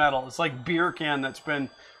metal. It's like beer can that's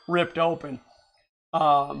been ripped open.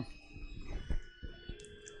 That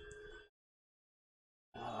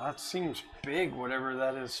seems big, whatever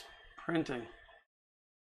that is printing.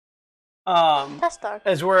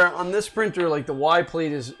 As where on this printer, like the Y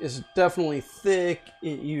plate is definitely thick.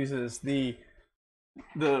 It uses the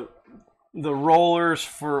rollers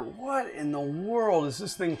for... What in the world is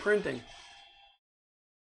this thing printing?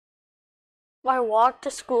 My walk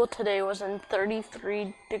to school today was in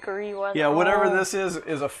 33-degree weather. Yeah, whatever this is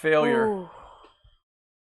a failure. Ooh.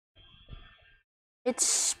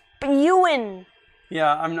 It's spewing.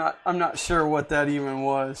 Yeah, I'm not sure what that even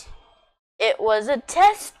was. It was a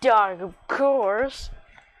test dog, of course.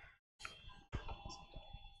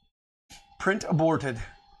 Print aborted.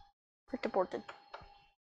 Print aborted.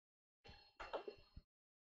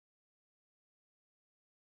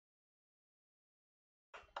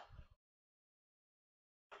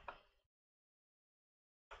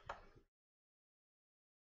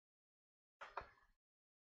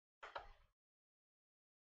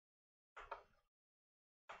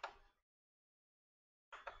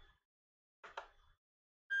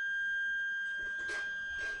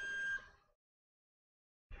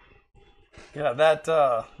 Yeah,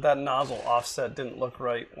 that nozzle offset didn't look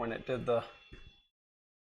right when it did the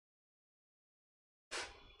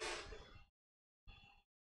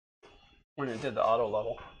auto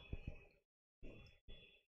level.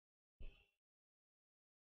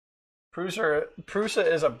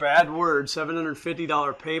 Prusa is a bad word.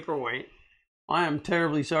 $750 paperweight. I am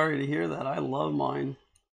terribly sorry to hear that. I love mine.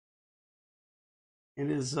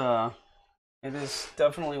 It is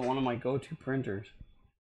definitely one of my go-to printers.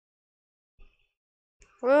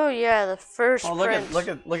 Oh yeah, the first Oh, print. look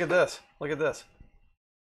at this. Look at this.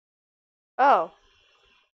 Oh,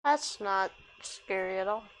 that's not scary at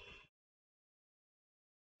all.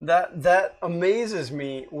 That amazes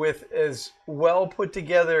me with as well put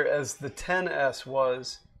together as the 10S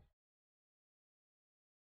was.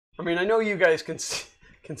 I mean, I know you guys can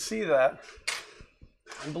see that.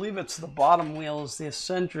 I believe it's the bottom wheel is the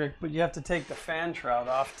eccentric, but you have to take the fan shroud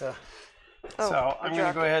off to. Oh, so I'm going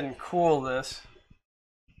to go ahead and cool this.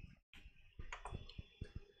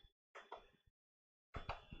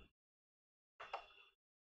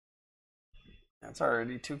 It's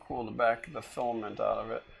already too cool to back the filament out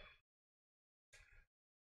of it.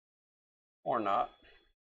 Or not.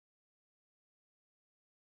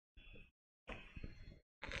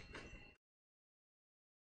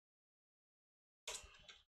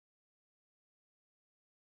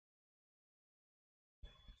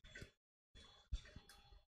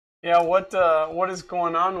 Yeah, what is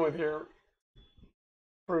going on with your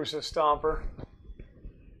Bruce's Stomper?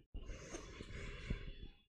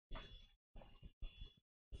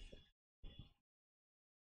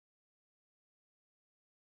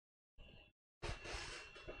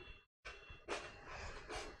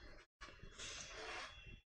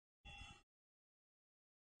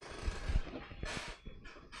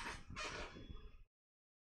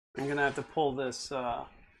 I'm gonna have to pull this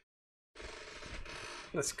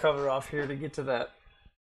this cover off here to get to that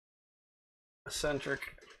eccentric.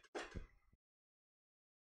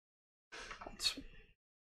 Let's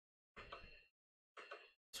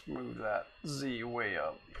move that Z way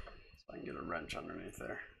up so I can get a wrench underneath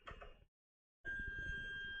there.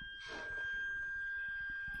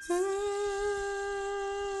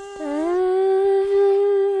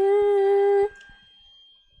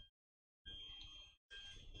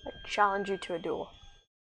 I challenge you to a duel.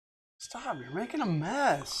 Stop, you're making a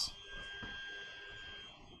mess.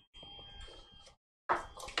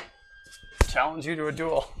 Challenge you to a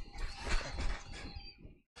duel.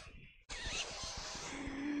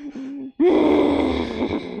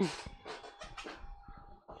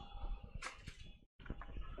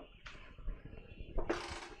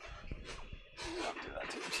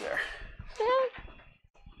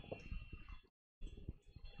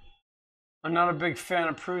 I'm not a big fan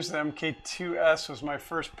of Prusa. The MK2S was my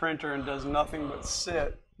first printer and does nothing but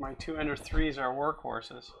sit. My two Ender 3s are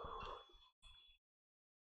workhorses.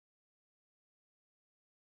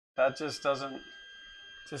 That just doesn't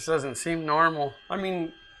seem normal. I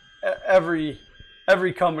mean, every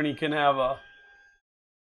company can have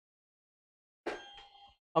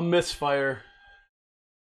a misfire.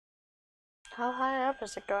 How high up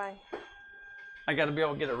is it going? I got to be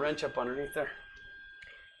able to get a wrench up underneath there.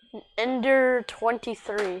 Ender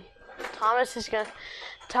 23. Thomas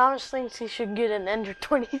thinks he should get an Ender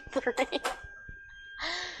 23.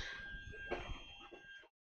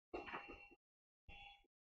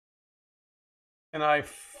 And I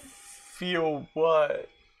feel what?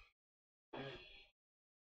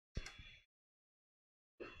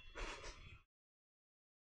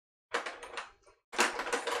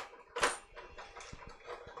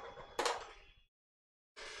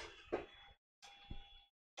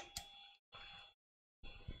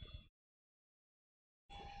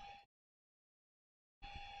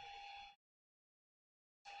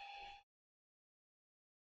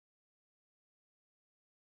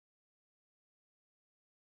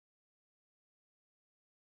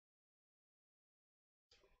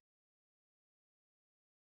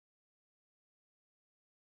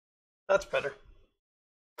 That's better.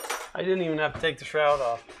 I didn't even have to take the shroud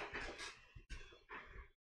off.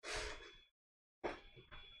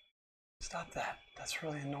 Stop that. That's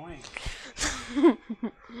really annoying.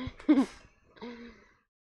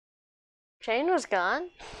 Chain was gone.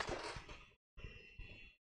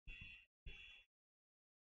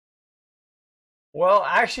 Well,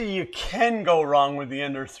 actually, you can go wrong with the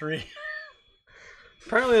Ender 3.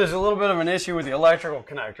 Apparently, there's a little bit of an issue with the electrical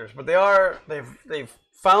connectors, but they've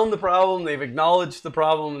found the problem, they've acknowledged the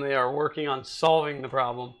problem, and they are working on solving the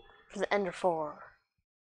problem. For the Ender 4.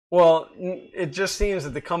 Well, it just seems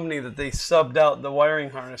that the company that they subbed out the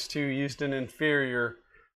wiring harness to used an inferior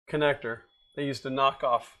connector. They used a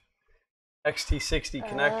knockoff XT60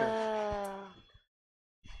 connector.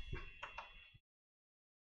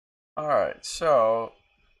 Alright, so...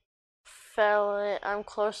 Fell, I'm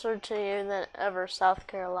closer to you than ever, South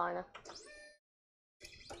Carolina.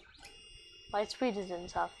 Lightspeed is in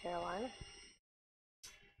South Carolina.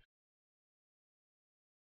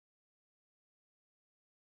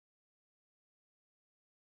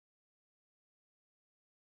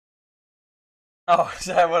 Oh, is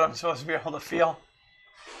that what I'm supposed to be able to feel?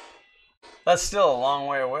 That's still a long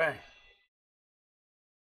way away.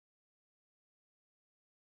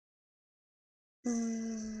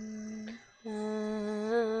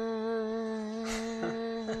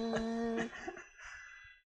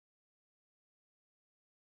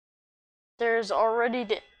 There's already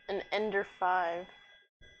an Ender 5.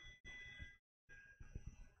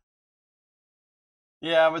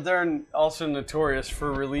 Yeah, but they're also notorious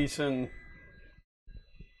for releasing,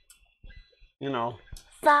 you know...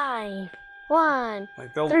 5, 1,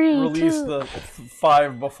 like they'll 3, release 2. the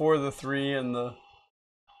 5 before the 3 and the...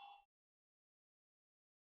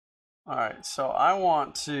 Alright, so I'm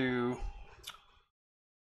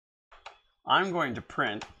going to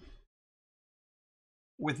print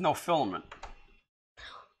with no filament.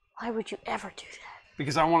 Why would you ever do that?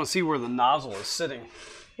 Because I want to see where the nozzle is sitting.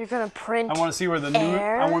 You're gonna print I want to see where the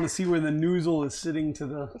air? I want to see where the nozzle is sitting to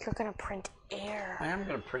the... You're gonna print air. I am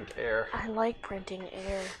going to print air. I like printing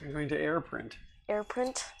air. I'm going to air print. Air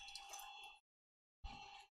print?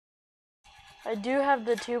 I do have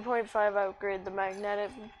the 2.5 upgrade, the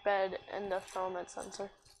magnetic bed, and the filament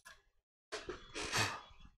sensor.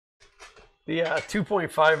 The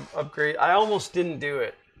 2.5 upgrade, I almost didn't do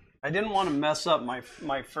it. I didn't want to mess up my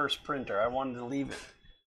first printer. I wanted to leave it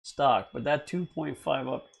stock, but that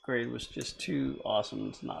 2.5 upgrade was just too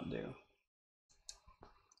awesome to not do.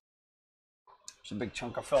 There's a big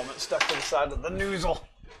chunk of filament stuck to the side of the nozzle.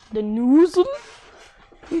 The nozzle?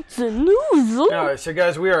 It's a nozzle. Alright, so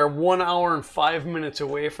guys, we are 1 hour and 5 minutes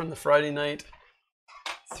away from the Friday night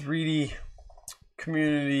 3D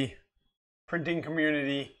community, printing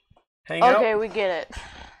community hangout. Okay, we get it.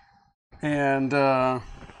 And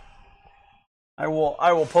I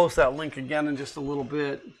will post that link again in just a little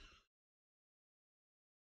bit.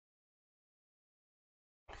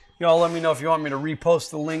 Y'all let me know if you want me to repost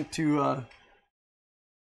the link to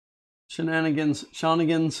Shenanigans.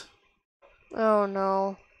 Oh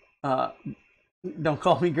no. Don't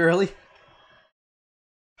call me girly.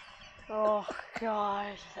 Oh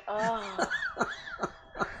god. Oh.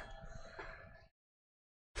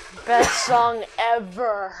 Best song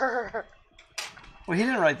ever. Well, he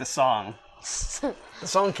didn't write the song. The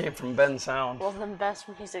song came from Ben Sound. Well, then best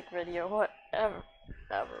music video, whatever.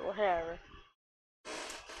 Whatever.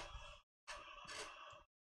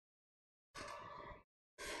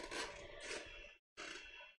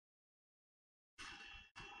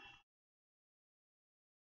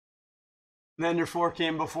 The Ender 4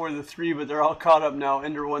 came before the 3, but they're all caught up now.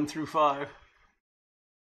 Ender 1 through 5.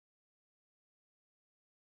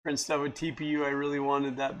 Print stuff with TPU. I really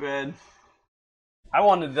wanted that bed. I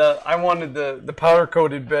wanted the powder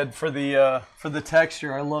coated bed for the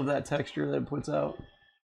texture. I love that texture that it puts out.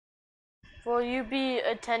 Will you be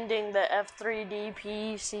attending the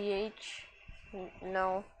F3DPCH?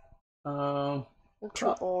 No. I'm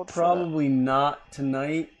too old for Probably not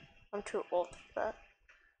tonight. that. I'm too old for that.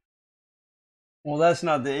 Well, that's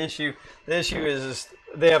not the issue. The issue is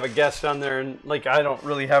they have a guest on there, and like I don't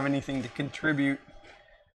really have anything to contribute.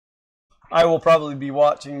 I will probably be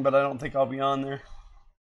watching, but I don't think I'll be on there.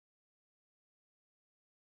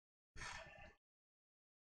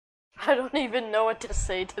 I don't even know what to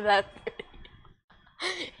say to that video.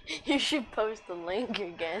 You should post the link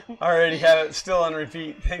again. I already have it still on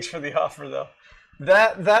repeat. Thanks for the offer, though.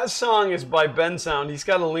 That song is by Ben Sound. He's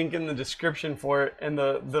got a link in the description for it, and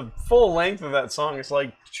the full length of that song is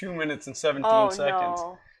like 2 minutes and 17 seconds.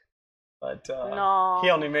 No. But No. he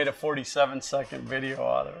only made a 47-second video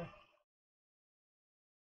out of it.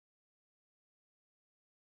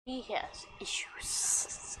 He has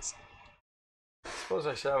issues. I suppose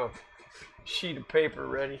I should have a sheet of paper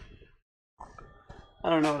ready. I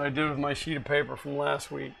don't know what I did with my sheet of paper from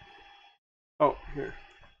last week. Oh, here.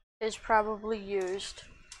 It's probably used.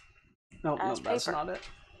 No, as that's paper. not it.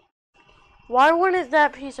 Why wouldn't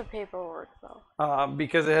that piece of paper work though?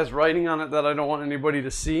 Because it has writing on it that I don't want anybody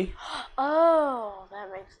to see. Oh, that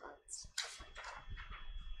makes sense.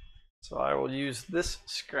 So I will use this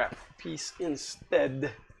scrap piece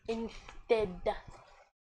instead. Instead.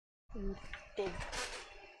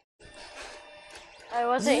 I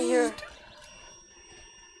wasn't here.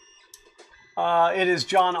 It is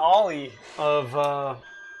John Ollie of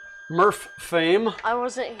Murph fame. I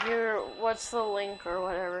wasn't here. What's the link or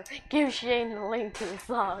whatever? Give Shane the link to the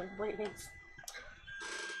song, please.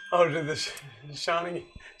 Oh, to the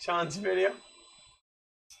Sean's video?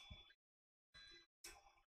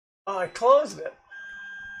 Oh, I closed it.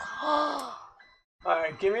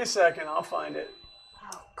 Alright, give me a second. I'll find it.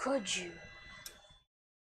 How could you?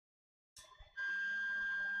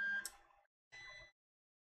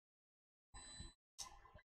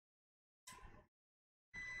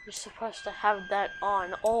 You're supposed to have that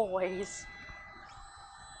on always.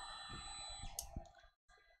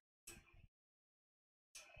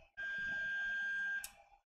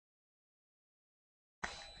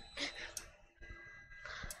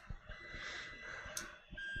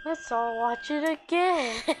 Let's all watch it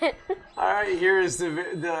again. Alright, here is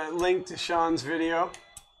the link to Sean's video.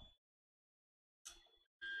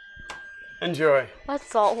 Enjoy.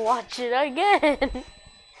 Let's all watch it again.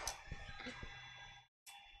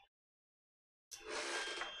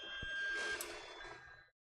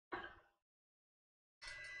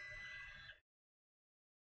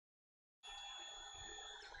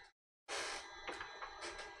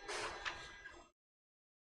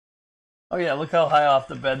 Oh yeah, look how high off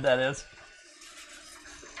the bed that is.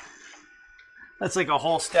 That's like a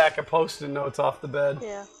whole stack of Post-it notes off the bed.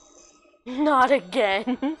 Yeah. Not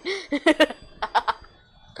again.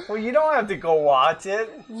 Well, you don't have to go watch it.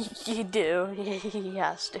 You do. He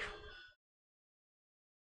has to.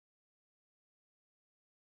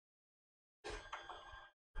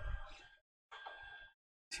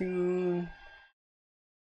 Tune.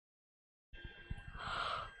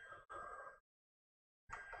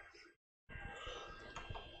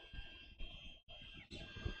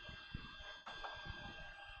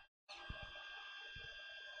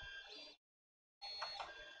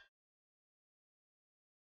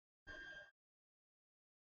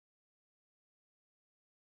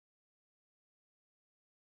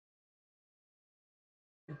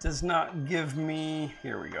 It does not give me.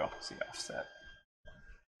 Here we go. See offset.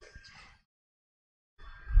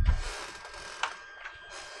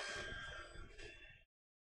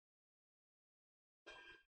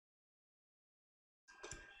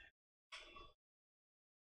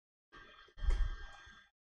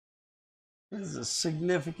 This is a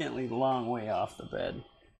significantly long way off the bed.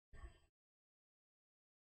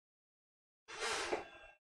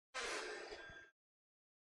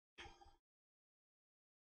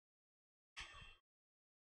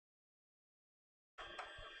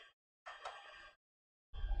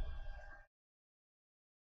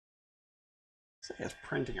 So it's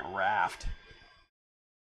printing a raft.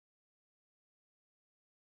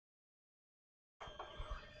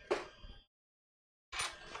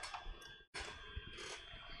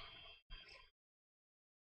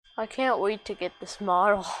 I can't wait to get this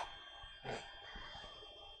model.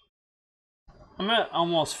 I'm at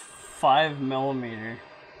almost 5mm.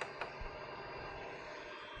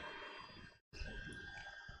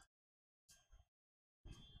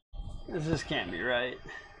 This just can't be right.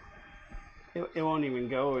 It won't even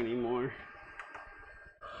go anymore.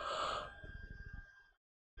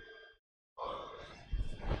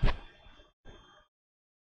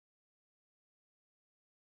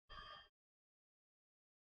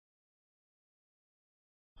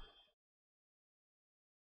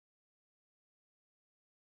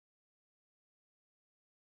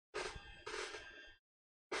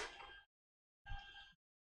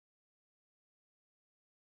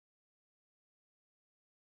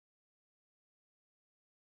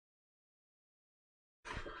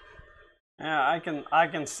 Yeah, I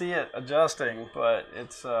can see it adjusting, but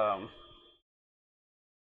it's got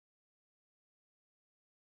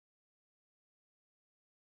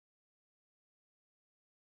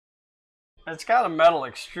a metal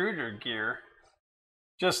extruder gear.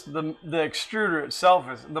 Just the extruder itself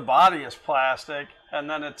is the body is plastic, and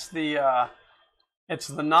then it's the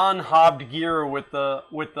non-hobbed gear with the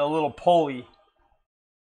little pulley.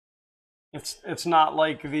 It's not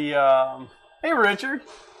like the hey Richard.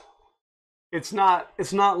 It's not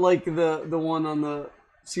like the one on the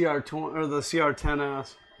CR20 or the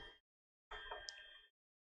CR10S.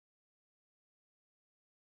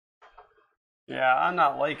 Yeah, I'm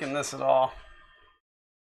not liking this at all.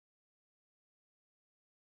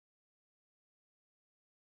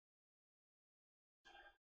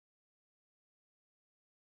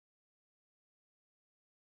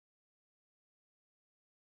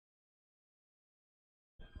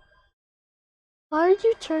 Why are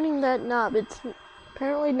you turning that knob? It's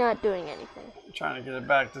apparently not doing anything. I'm trying to get it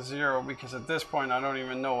back to 0 because at this point I don't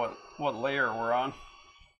even know what layer we're on.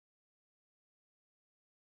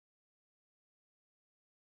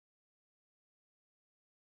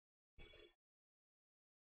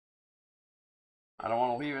 I don't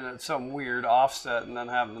want to leave it at some weird offset and then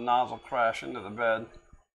have the nozzle crash into the bed.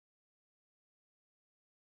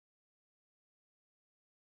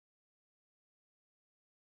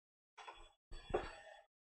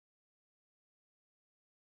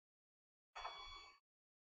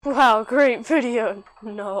 Wow, great video.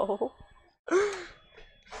 No.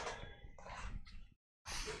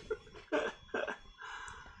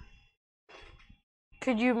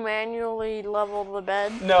 Could you manually level the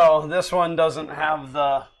bed? No, this one doesn't have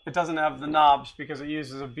the knobs because it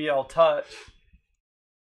uses a BL Touch.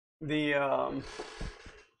 And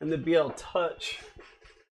the BL Touch.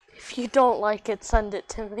 If you don't like it, send it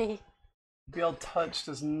to me. BL Touch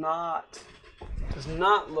does not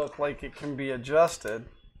look like it can be adjusted.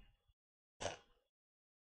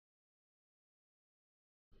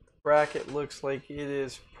 Bracket looks like it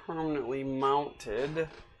is permanently mounted.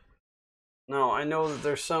 Now, I know that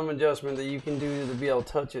there's some adjustment that you can do to the BL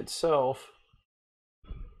Touch itself.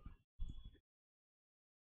 It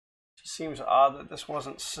just seems odd that this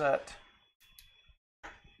wasn't set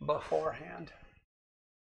beforehand.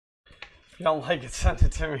 If you don't like it, send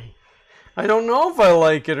it to me. I don't know if I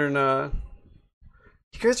like it or not.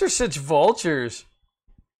 You guys are such vultures.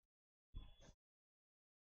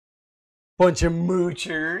 Bunch of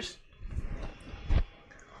moochers.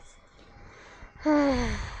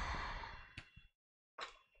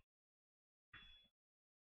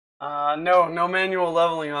 No manual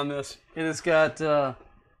leveling on this. It has got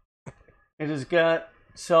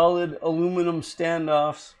solid aluminum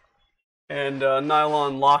standoffs and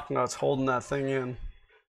nylon lock nuts holding that thing in.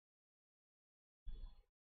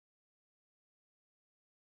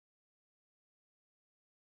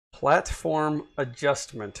 Platform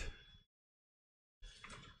adjustment.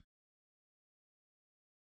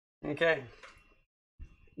 Okay.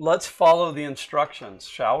 Let's follow the instructions,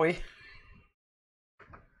 shall we?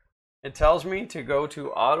 It tells me to go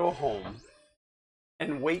to auto home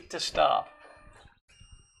and wait to stop.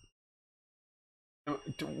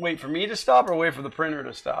 Wait for me to stop or wait for the printer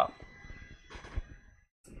to stop?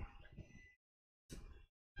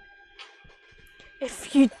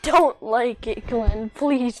 If you don't like it, Glenn,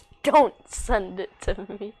 please don't send it to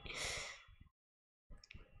me.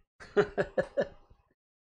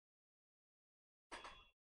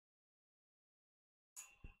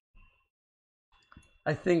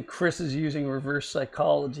 I think Chris is using reverse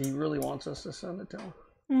psychology. He really wants us to send it to him.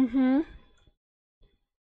 Mm-hmm.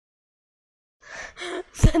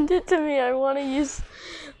 Send it to me. I want to use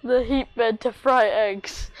the heat bed to fry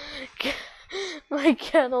eggs. My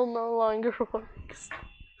kettle no longer works.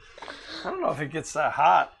 I don't know if it gets that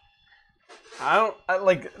hot.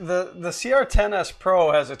 Like the CR10S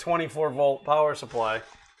Pro has a 24-volt power supply.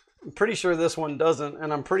 I'm pretty sure this one doesn't,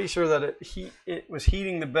 and I'm pretty sure that it was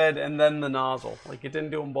heating the bed and then the nozzle. Like it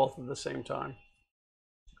didn't do them both at the same time.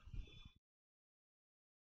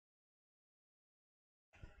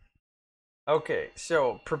 Okay,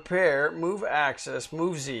 so prepare, move axis,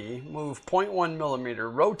 move Z, move 0.1 millimeter,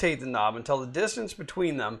 rotate the knob until the distance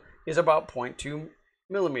between them is about 0.2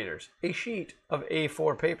 millimeters, a sheet of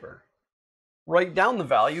A4 paper. Write down the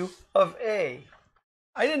value of A.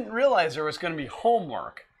 I didn't realize there was going to be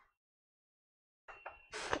homework.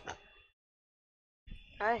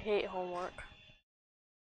 I hate homework.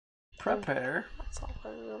 Prepare, That's all I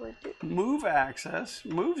really do. move axis,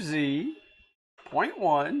 move Z,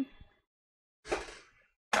 0.1.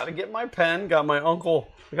 Gotta get my pen. I got my Uncle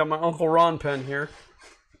Ron pen here.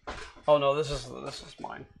 Oh no, this is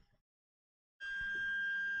mine.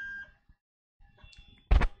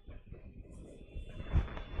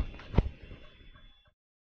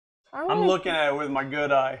 I'm looking at it with my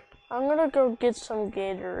good eye. I'm gonna go get some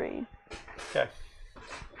Gatorade. Okay.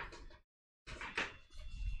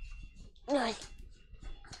 Let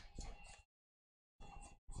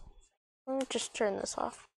me just turn this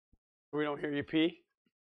off. We don't hear you pee.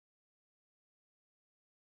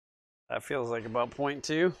 That feels like about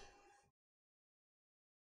 0.2.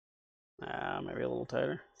 Maybe a little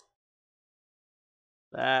tighter.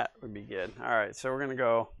 That would be good. All right, so we're going to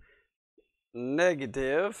go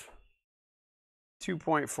negative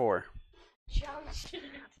 2.4.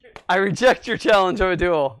 I reject your challenge of a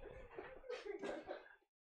duel.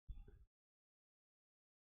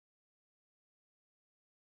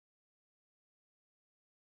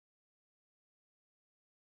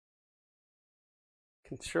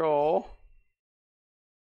 Control.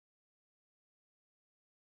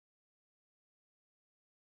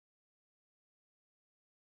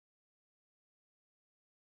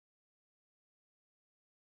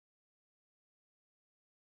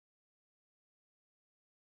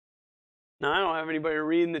 No, I don't have anybody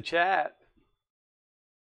reading the chat.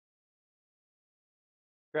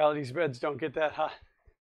 Reality's beds don't get that hot.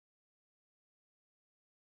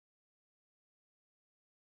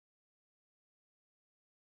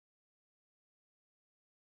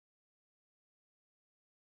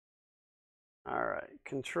 All right,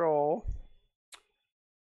 control,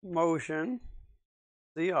 motion,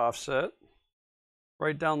 the offset,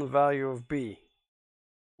 write down the value of B.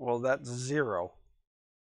 Well, that's 0.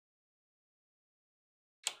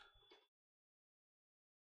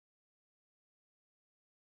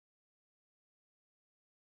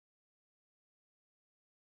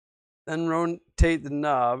 Then rotate the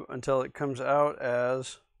knob until it comes out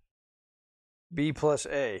as B plus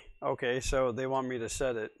A. Okay, so they want me to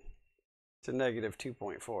set it to negative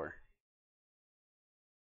 2.4.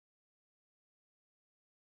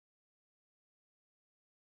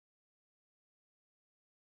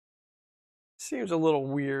 Seems a little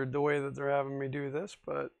weird the way that they're having me do this,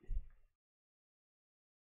 but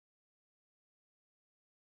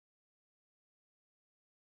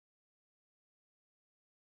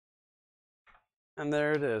and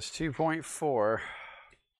there it is, 2.4.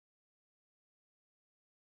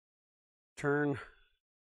 Turn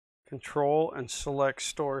control and select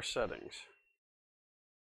store settings.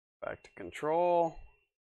 Back to control,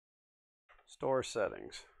 store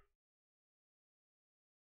settings.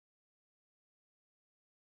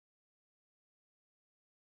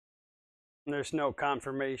 And there's no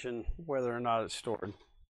confirmation whether or not it's stored.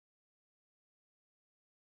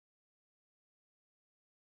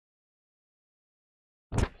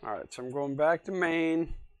 All right, so I'm going back to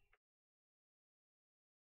main.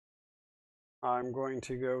 I'm going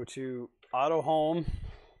to go to auto home.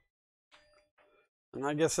 And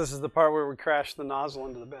I guess this is the part where we crash the nozzle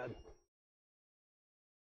into the bed.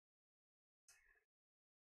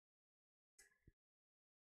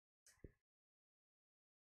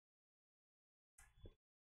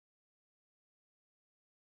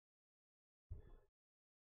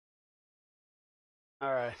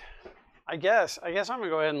 All right. I guess I'm gonna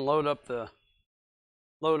go ahead and load up the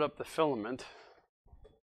filament.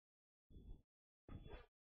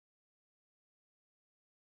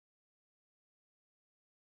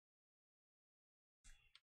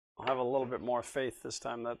 I'll have a little bit more faith this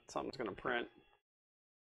time that something's gonna print.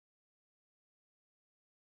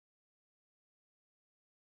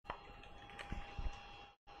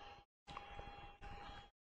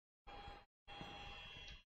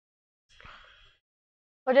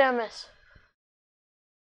 What did I miss?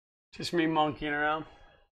 Just me monkeying around.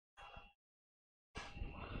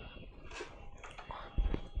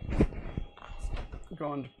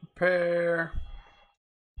 Going to prepare.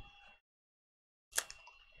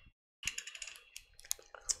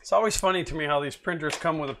 It's always funny to me how these printers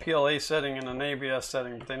come with a PLA setting and an ABS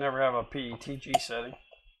setting, but they never have a PETG setting.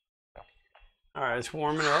 All right, it's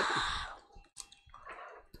warming up.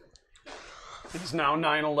 It's now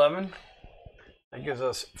 9:11. That gives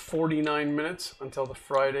us 49 minutes until the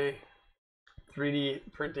Friday 3D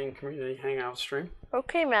Printing Community Hangout stream.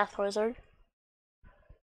 Okay, Math Wizard.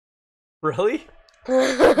 Really?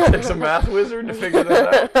 It takes a math wizard to figure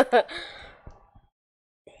that out?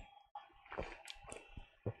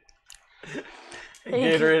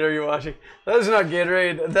 Hey, Gatorade, are you watching? That is not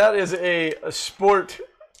Gatorade. That is a sport.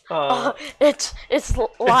 It's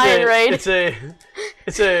Lion Raid.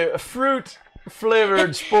 It's a fruit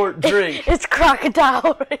flavored sport drink. It's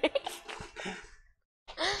Crocodile Raid.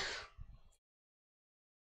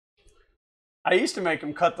 I used to make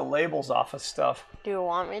them cut the labels off of stuff. Do you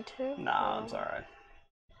want me to? Nah, it's all right.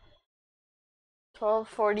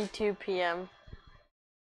 12:42 p.m.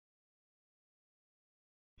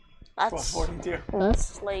 That's 12:42.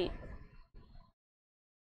 That's late.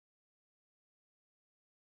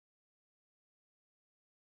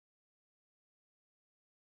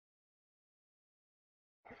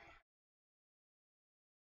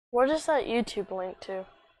 What is that YouTube link to?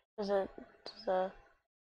 Is it the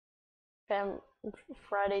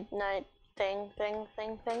Friday night thing.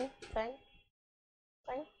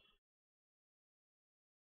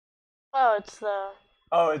 Oh, it's the...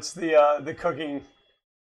 Oh, it's the cooking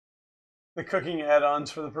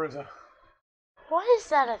add-ons for the Prusa. Why is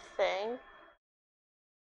that a thing?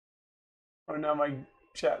 Oh, now my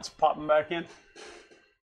chat's popping back in.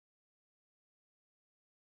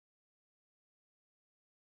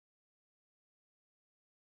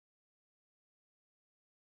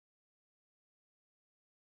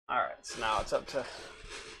 All right, so now it's up to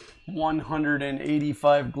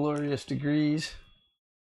 185 glorious degrees.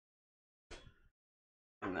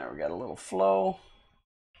 And there we got a little flow.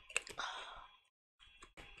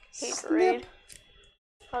 Heat read.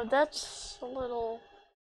 Oh, that's a little...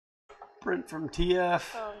 Print from TF.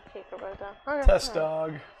 Oh, take it right down. Okay, Test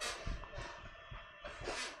dog.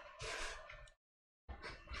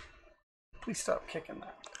 Please stop kicking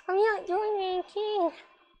that. I'm not doing anything.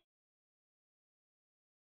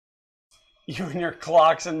 You and your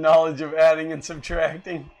clocks and knowledge of adding and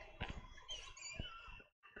subtracting.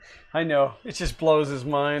 I know, it just blows his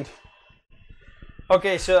mind.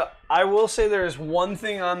 Okay, so I will say there's one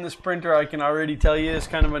thing on this printer I can already tell you is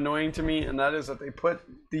kind of annoying to me, and that is that they put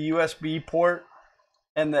the USB port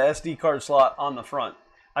and the SD card slot on the front.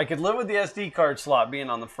 I could live with the SD card slot being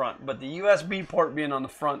on the front, but the USB port being on the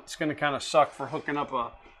front is going to kind of suck for hooking up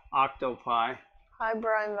a Octopi. Hi,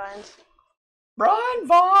 Brian Vines. Brian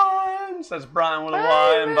Vines! That's Brian with a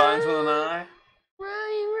Y and Vines with an I. Right.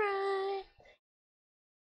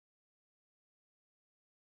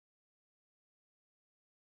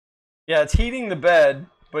 Yeah, it's heating the bed,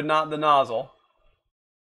 but not the nozzle.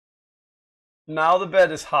 Now the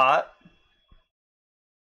bed is hot,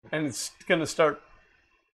 and it's going to start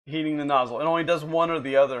heating the nozzle. It only does one or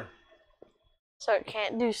the other. So it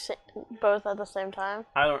can't do both at the same time?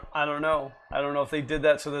 I don't know. I don't know if they did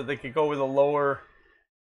that so that they could go with a lower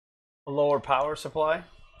power supply.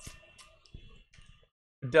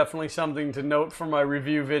 Definitely something to note for my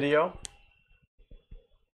review video.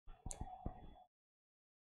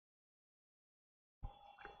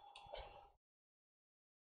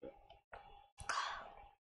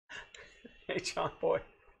 Hey, John boy.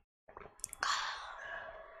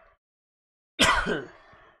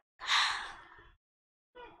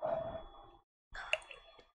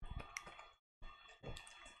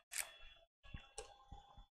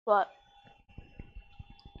 What?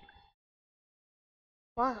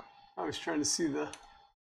 Wow. I was trying to see the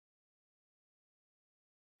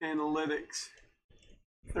analytics.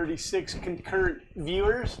 36 concurrent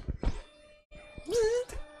viewers.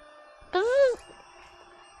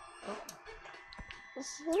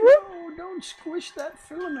 No, don't squish that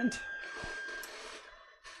filament.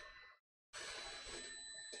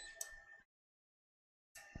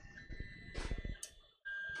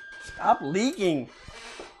 Stop leaking.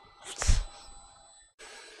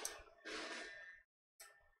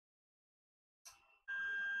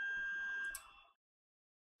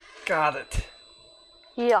 Got it.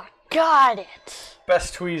 Yeah, got it.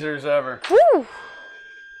 Best tweezers ever. Woo!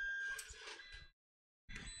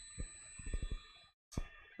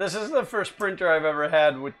 This is the first printer I've ever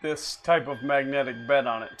had with this type of magnetic bed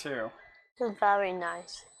on it too. It's very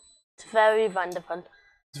nice. It's very wonderful.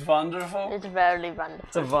 It's wonderful. It's very wonderful.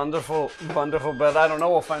 It's a wonderful, wonderful bed. I don't know.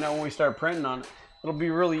 We'll find out when we start printing on it. It'll be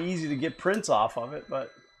really easy to get prints off of it, but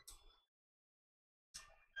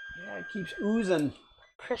yeah, it keeps oozing.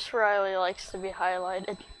 Chris Riley likes to be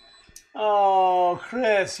highlighted. Oh,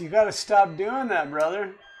 Chris, you got to stop doing that,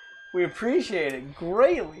 brother. We appreciate it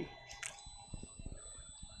greatly.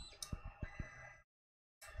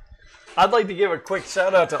 I'd like to give a quick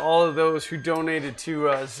shout out to all of those who donated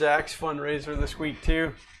to Zach's fundraiser this week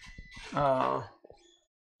too. I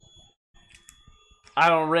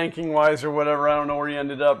don't know, ranking wise or whatever. I don't know where he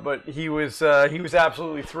ended up, but he was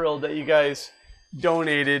absolutely thrilled that you guys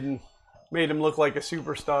donated and made him look like a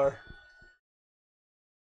superstar.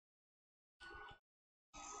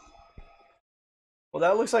 Well,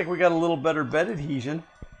 that looks like we got a little better bed adhesion.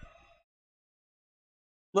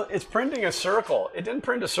 Look, it's printing a circle. It didn't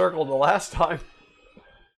print a circle the last time.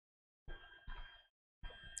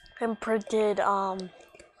 And printed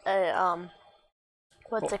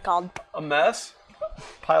what's it called? A mess?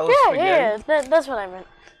 Pile of spaghetti? Yeah, that's what I meant.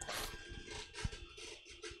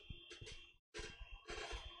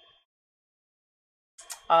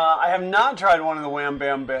 I have not tried one of the Wham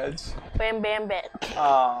Bam beds. Bam Bam Bed.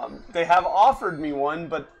 They have offered me one,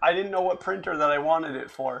 but I didn't know what printer that I wanted it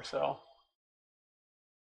for, so.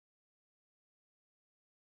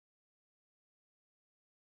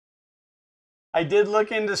 I did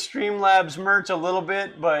look into Streamlabs merch a little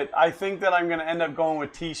bit, but I think that I'm going to end up going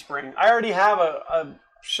with Teespring. I already have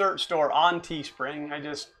shirt store on Teespring.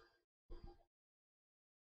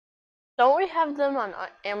 Don't we have them on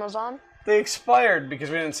Amazon? They expired because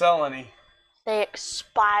we didn't sell any. They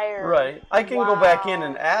expired. Right. I can go back in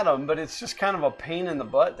and add them, but it's just kind of a pain in the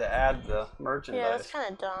butt to add the merchandise. Yeah, that's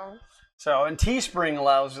kind of dumb. So, and Teespring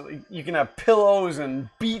allows, you can have pillows and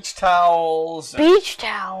beach towels. Beach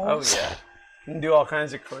towels? Oh, yeah. You can do all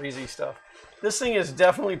kinds of crazy stuff. This thing is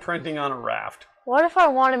definitely printing on a raft. What if I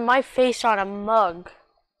wanted my face on a mug?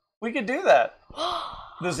 We could do that.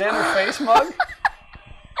 The Xander face mug?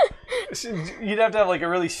 You'd have to have like a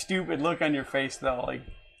really stupid look on your face though, like,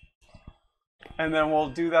 and then we'll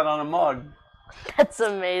do that on a mug. That's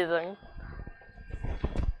amazing.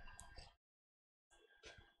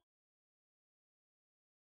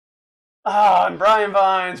 Ah, and Brian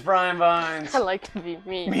Vines. I like to be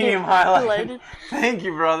medium highlighted. Thank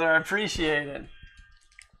you, brother. I appreciate it.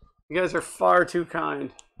 You guys are far too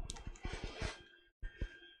kind.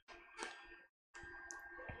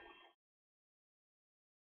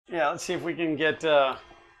 Yeah, let's see if we can get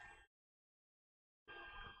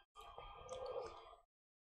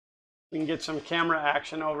some camera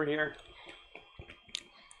action over here.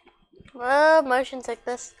 Oh, motion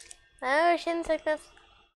sickness. Motion sickness.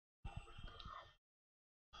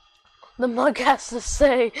 The mug has to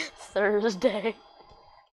say Thursday.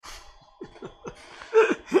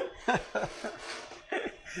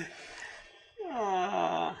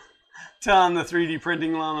 Tom, the 3D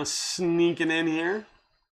printing llama sneaking in here.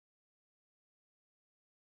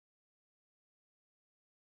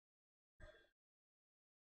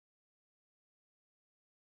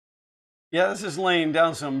 Yeah, this is laying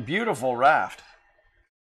down some beautiful raft.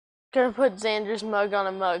 Gonna put Xander's mug on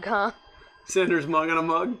a mug, huh? Xander's mug on a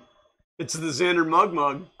mug? It's the Xander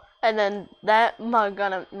mug. And then that mug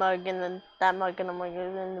on a mug, and then that mug on a mug,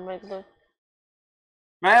 and then the mug.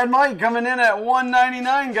 Mad Mike coming in at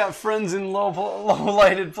 $1.99. Got friends in low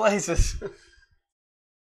lighted places.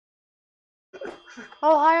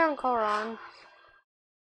 Oh, hi, Uncle Ron.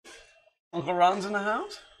 Uncle Ron's in the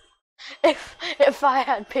house? If I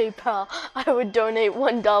had PayPal, I would donate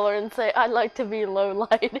 $1 and say I'd like to be low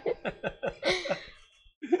lighted.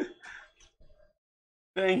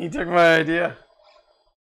 Dang, he took my idea.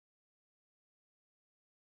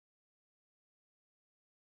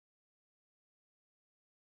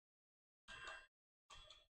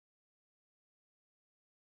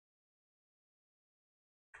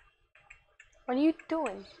 What are you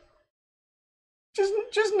doing?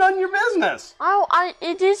 Just none of your business.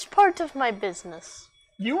 It is part of my business.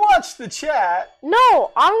 You watch the chat.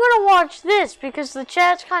 No, I'm gonna watch this because the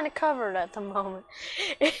chat's kind of covered at the moment.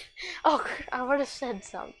 Oh, I would have said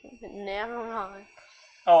something, but never mind.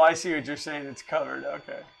 Oh, I see what you're saying. It's covered.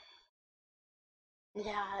 Okay.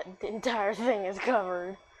 Yeah, the entire thing is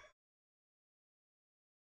covered.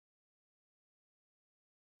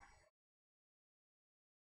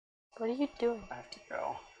 What are you doing? I have to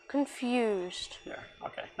go. Confused. Yeah.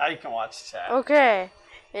 Okay. Now you can watch the chat. Okay.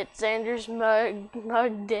 It's Xander's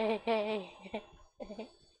mug day.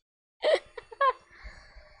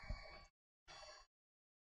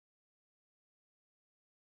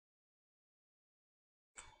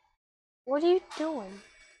 What are you doing?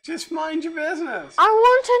 Just mind your business. I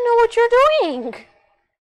want to know what you're doing.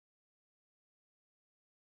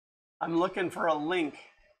 I'm looking for a link.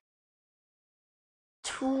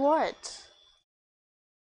 To what?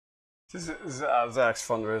 This is Zach's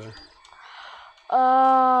fundraiser. There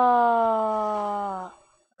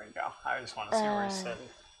you go. I just want to see where he's sitting.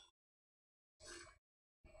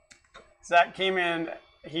 Zach came in.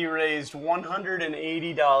 He raised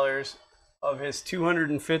 $180 of his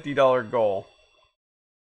 $250 goal.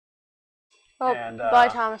 Oh, and, bye,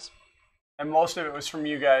 Thomas. And most of it was from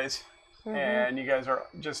you guys. Mm-hmm. And you guys are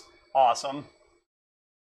just awesome.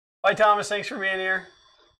 Bye, Thomas. Thanks for being here.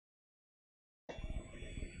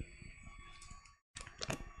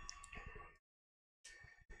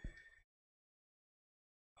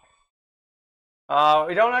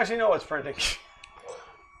 We don't actually know what's printing.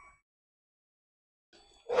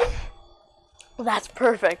 That's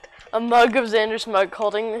perfect. A mug of Xander's mug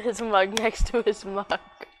holding his mug next to his mug.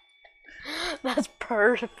 That's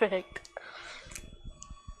perfect.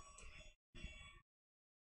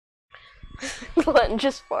 Glenn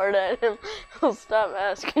just farted at him. He'll stop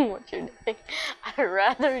asking what you're doing. I'd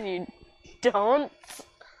rather you don't.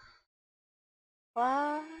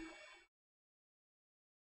 What?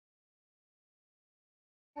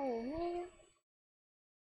 Oh man.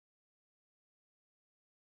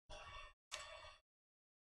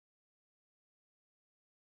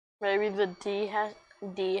 Maybe the D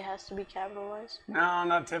has to be capitalized. No,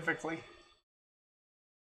 not typically.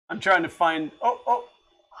 I'm trying to find. Oh,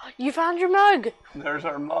 You found your mug. There's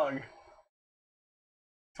our mug.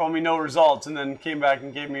 Told me no results and then came back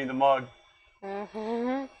and gave me the mug.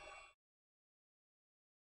 Mm-hmm.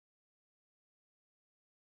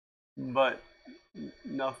 But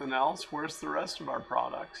nothing else. Where's the rest of our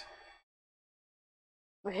products?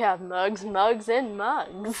 We have mugs, mugs, and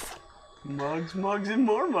mugs. Mugs, mugs, and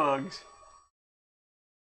more mugs.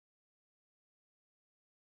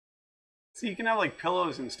 So you can have like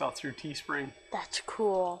pillows and stuff through Teespring. That's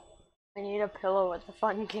cool. I need a pillow with the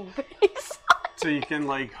Fun King face. So you can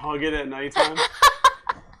like hug it at nighttime.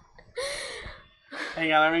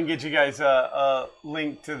 Hang on, I'm gonna get you guys a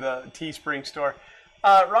link to the Teespring store.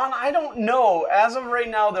 Ron, I don't know. As of right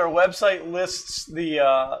now, their website lists the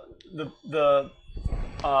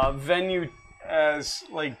venue as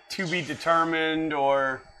like to be determined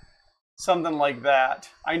or something like that.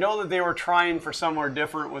 I know that they were trying for somewhere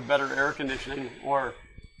different with better air conditioning or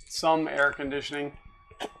some air conditioning.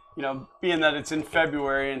 You know, being that it's in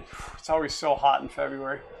February and it's always so hot in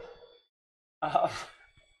February.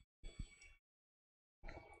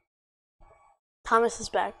 Thomas is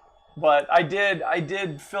back. But I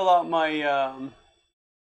did fill out my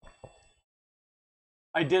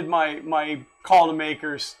I did my call to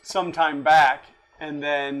makers sometime back, and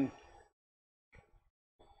then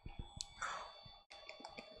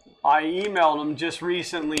I emailed them just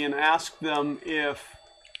recently and asked them if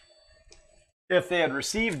they had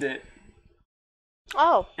received it.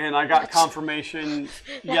 Oh. And I got confirmation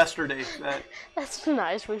yesterday that That's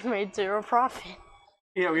nice. We've made zero profit.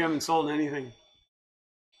 yeah, we haven't sold anything.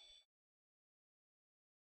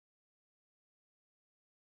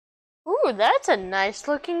 Ooh, that's a nice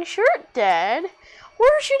looking shirt, Dad.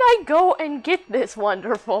 Where should I go and get this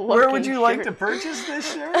wonderful looking shirt? Where would you like to purchase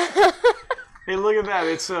this shirt? Hey, look at that.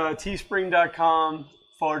 It's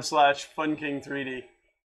teespring.com/FunKing3D.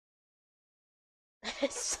 I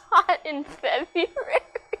saw it in February.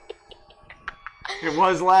 It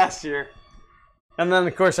was last year. And then,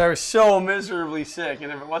 of course, I was so miserably sick.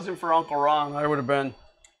 And if it wasn't for Uncle Ron, I would have been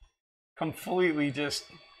completely just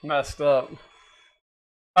messed up.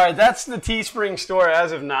 All right, that's the Teespring store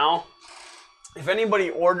as of now. If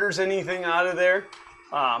anybody orders anything out of there,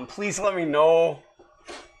 please let me know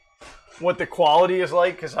what the quality is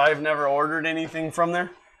like, because I've never ordered anything from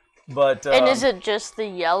there. But and is it just the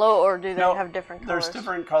yellow, or do they have different colors? There's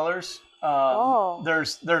different colors.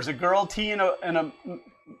 There's a girl tee and a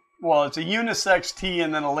well, it's a unisex tee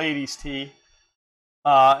and then a ladies tee,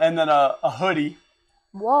 and then a hoodie.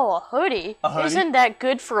 Whoa, a hoodie? Isn't that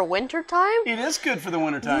good for winter time? It is good for the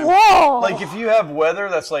winter time. Whoa! Like if you have weather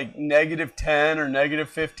that's like -10 or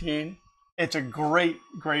 -15, it's a great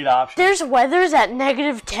option. There's weathers at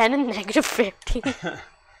 -10 and -15.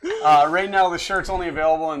 Right now the shirt's only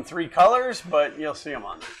available in 3 colors, but you'll see them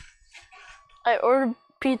on there. I ordered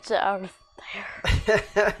pizza out of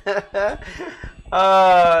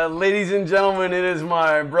there. Ladies and gentlemen, it is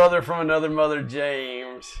my brother from another mother,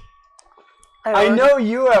 James. I know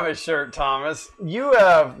you have a shirt, Thomas.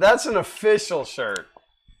 That's an official shirt.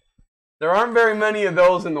 There aren't very many of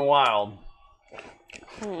those in the wild.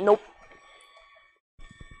 Nope.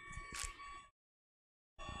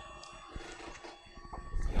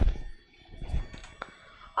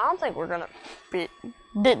 I don't think we're gonna be.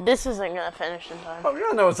 This isn't gonna finish in time. Oh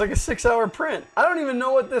yeah, no, it's like a 6-hour print. I don't even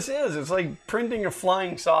know what this is. It's like printing a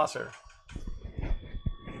flying saucer.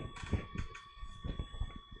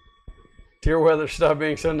 Dear weather, stop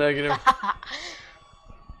being so negative.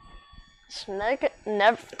 It's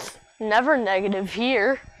never negative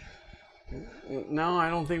here. No, I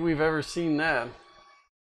don't think we've ever seen that.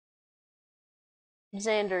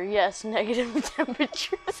 Xander, yes, negative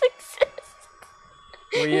temperatures exist.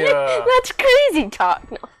 We That's crazy talk.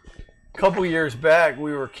 No. a couple years back,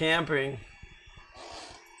 we were camping.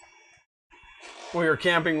 We were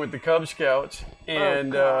camping with the Cub Scouts,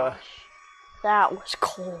 and that was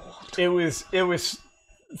cold. it was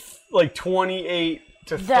like 28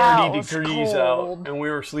 to 30 That was degrees cold. out, and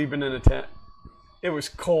we were sleeping in a tent. It was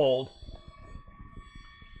cold.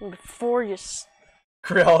 Before you.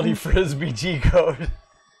 Creality Frisbee G code.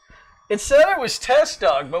 It said it was test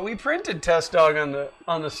dog, but we printed test dog on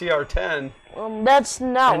the CR-10. That's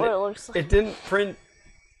not And what it looks like. It didn't print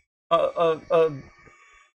a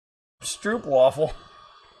Stroop waffle.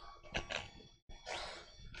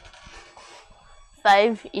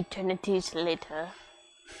 5 eternities later.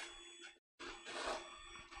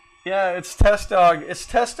 Yeah, it's test dog. It's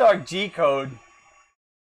test dog G code.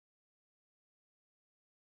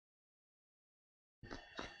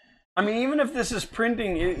 I mean, even if this is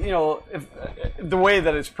printing, you know, if the way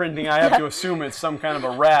that it's printing, I have to assume it's some kind of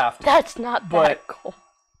a raft. That's not that cool.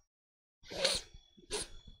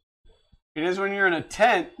 It is when you're in a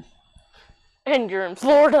tent. And you're in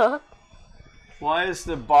Florida. Why is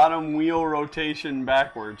the bottom wheel rotation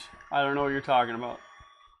backwards? I don't know what you're talking about.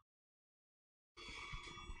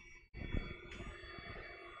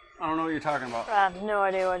 I don't know what you're talking about. I have no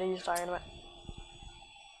idea what he's talking about.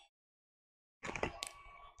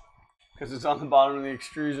 Because it's on the bottom of the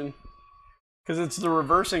extrusion. Because it's the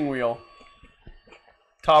reversing wheel.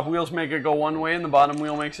 Top wheels make it go one way and the bottom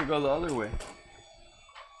wheel makes it go the other way.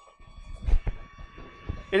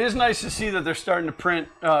 It is nice to see that they're starting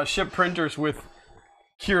to ship printers with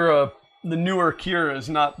Cura, the newer Curas,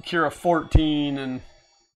 not Cura 14, and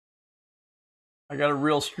I got a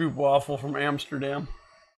real Stroop waffle from Amsterdam.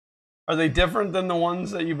 Are they different than the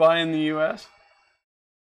ones that you buy in the US?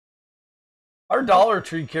 Our Dollar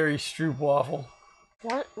Tree carries Stroop waffle.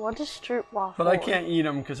 What is Stroop waffle? But I can't eat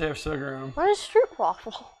them because they have sugar in them. What is Stroop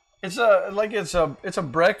waffle? It's a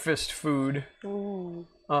breakfast food. Ooh.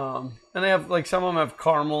 And they have some of them have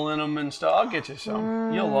caramel in them and stuff. I'll get you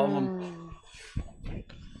some. You'll love them.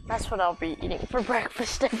 That's what I'll be eating for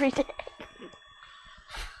breakfast every day.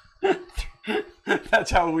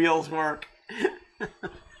 That's how wheels work.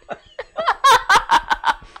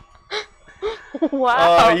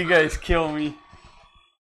 Wow. Oh, you guys kill me.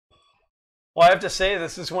 Well, I have to say,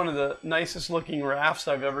 this is one of the nicest looking rafts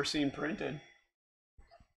I've ever seen printed.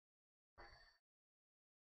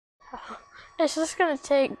 Is this going to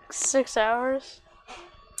take 6 hours?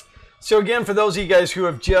 So again, for those of you guys who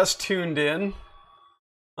have just tuned in,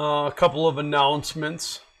 a couple of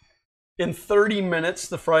announcements. In 30 minutes,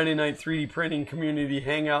 the Friday Night 3D Printing Community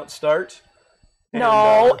Hangout starts.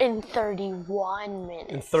 No, in 31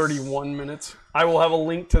 minutes. In 31 minutes, I will have a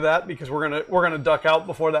link to that because we're gonna duck out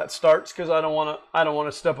before that starts because I don't want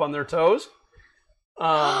to step on their toes.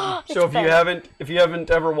 So if you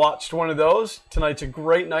haven't ever watched one of those, tonight's a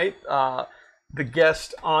great night. The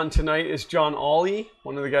guest on tonight is John Ollie,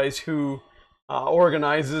 one of the guys who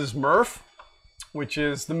organizes MRF, which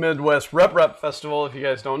is the Midwest Rep Festival. If you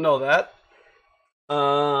guys don't know that.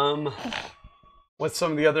 What's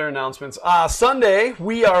some of the other announcements? Sunday,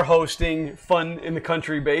 we are hosting Fun in the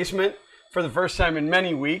Country Basement for the first time in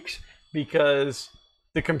many weeks because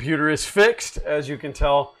the computer is fixed, as you can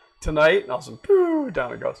tell tonight. And also, pooh,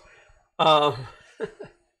 down it goes. No,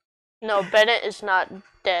 Bennett is not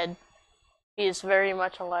dead. He is very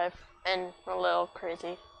much alive and a little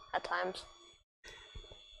crazy at times.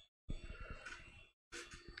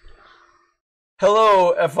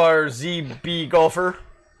 Hello, FRZB golfer.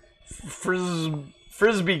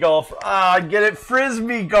 Frisbee golfer. Get it?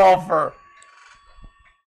 Frisbee golfer.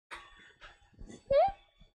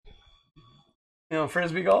 You know,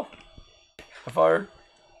 Frisbee golf?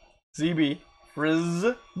 FRZB.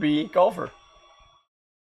 Frisbee golfer.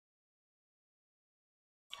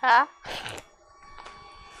 Huh?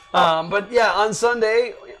 But yeah, on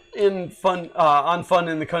Sunday, on Fun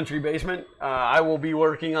in the Country Basement, I will be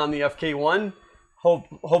working on the FK1.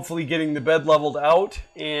 Hopefully getting the bed leveled out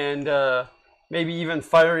and maybe even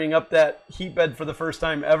firing up that heat bed for the first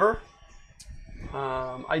time ever.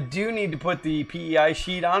 I do need to put the PEI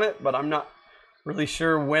sheet on it, but I'm not really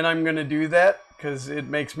sure when I'm going to do that because it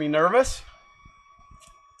makes me nervous.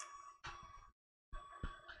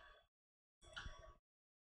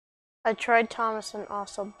 I tried Thomas and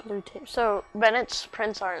also blue tape. So Bennett's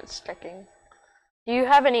prints aren't sticking. Do you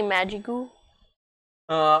have any Magic Goo?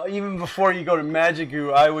 Even before you go to Magic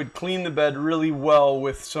Goo, I would clean the bed really well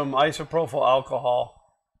with some isopropyl alcohol.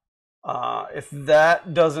 If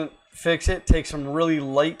that doesn't fix it, take some really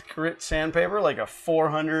light grit sandpaper, like a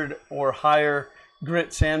 400 or higher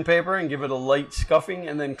grit sandpaper, and give it a light scuffing,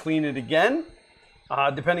 and then clean it again.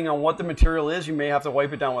 Depending on what the material is, you may have to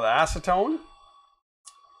wipe it down with acetone.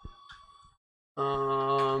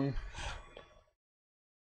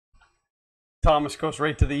 Thomas goes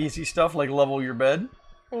right to the easy stuff, like level your bed.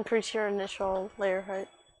 Increase your initial layer height.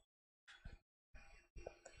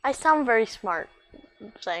 I sound very smart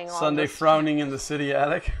saying all Sunday this. frowning in the city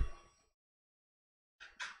attic.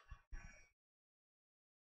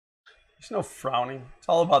 There's no frowning. It's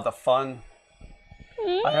all about the fun.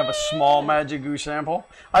 I have a small Magic Goo sample.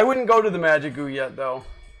 I wouldn't go to the Magic Goo yet, though.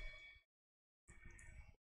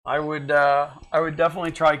 I would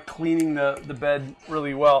definitely try cleaning the bed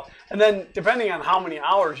really well. And then, depending on how many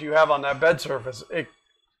hours you have on that bed surface,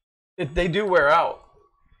 they do wear out.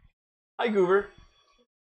 Hi, Goober.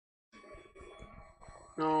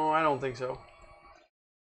 No, I don't think so.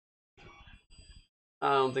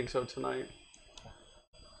 I don't think so tonight.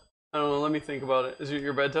 I don't know, let me think about it. Is it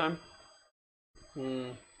your bedtime?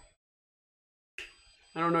 I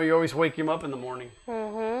don't know, you always wake him up in the morning.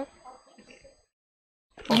 Mm-hmm.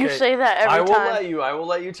 Okay. You say that every time. I will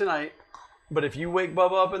let you tonight. But if you wake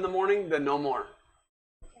Bubba up in the morning, then no more.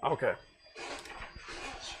 Okay.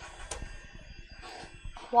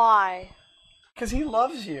 Why? Because he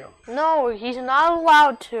loves you. No, he's not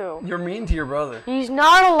allowed to. You're mean to your brother. He's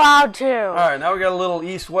not allowed to. All right, now we got a little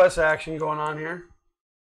east-west action going on here.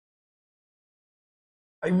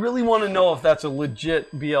 I really want to know if that's a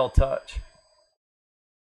legit BL touch.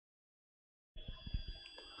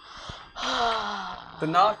 The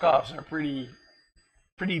knockoffs are pretty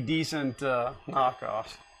decent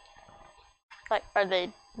knockoffs. Like, are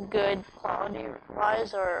they good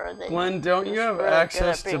quality-wise, or are they... Glenn, don't you have really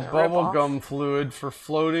access to good at being a bubble rip-off? gum fluid for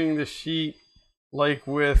floating the sheet like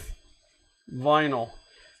with vinyl?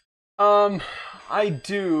 I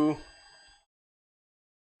do.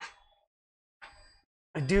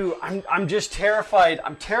 I'm just terrified.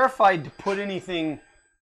 I'm terrified to put anything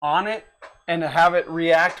on it and to have it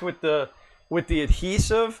react with the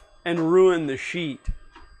adhesive and ruin the sheet.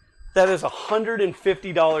 That is a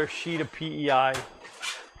 $150 sheet of PEI.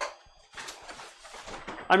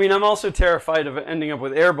 I mean, I'm also terrified of ending up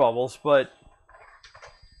with air bubbles, but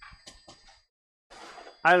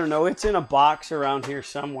I don't know. It's in a box around here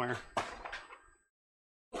somewhere.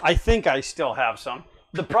 I think I still have some.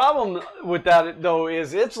 The problem with that, though,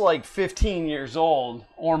 is it's like 15 years old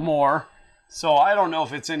or more. So I don't know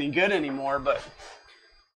if it's any good anymore, but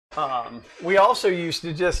we also used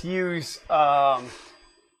to just use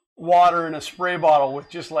water in a spray bottle with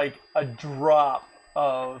just like a drop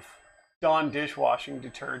of Dawn dishwashing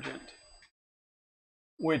detergent,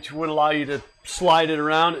 which would allow you to slide it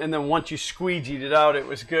around, and then once you squeegeed it out, it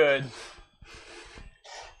was good.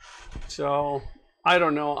 So I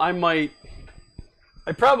don't know. I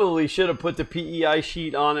probably should have put the PEI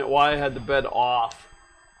sheet on it while I had the bed off,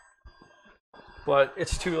 but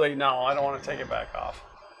it's too late now. I don't want to take it back off.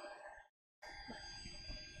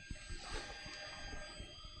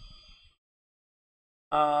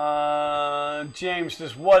 James,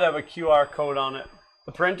 does what have a QR code on it?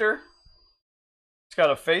 The printer? It's got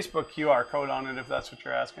a Facebook QR code on it, if that's what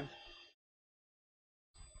you're asking.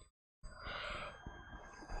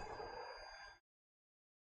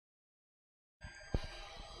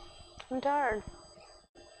 I'm tired.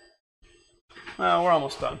 Well, we're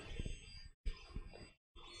almost done.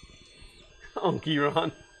 Unky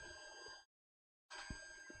Ron.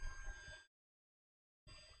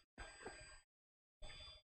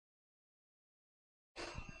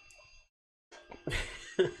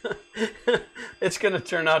 It's going to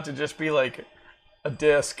turn out to just be like a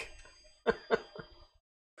disc. I'm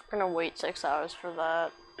gonna wait 6 hours for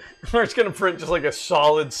that. Or it's going to print just like a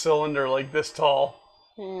solid cylinder like this tall.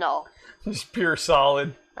 No. Just pure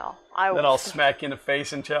solid. No. Then I'll smack you in the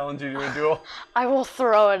face and challenge you to a duel. I will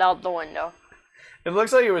throw it out the window. It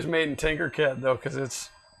looks like it was made in Tinkercad, though, because it's...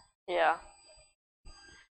 Yeah.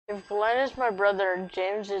 If Glenn is my brother and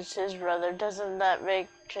James is his brother, doesn't that make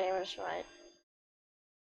James my...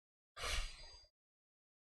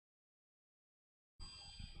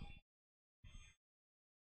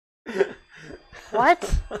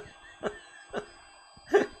 What?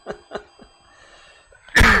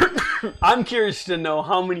 I'm curious to know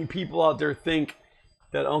how many people out there think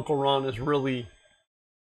that Uncle Ron is really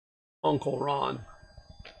Uncle Ron.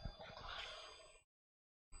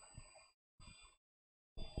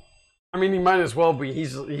 I mean, he might as well be.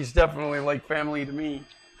 He's definitely like family to me.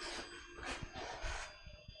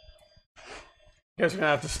 You guys are gonna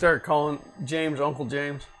have to start calling James Uncle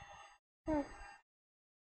James.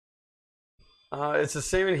 It's the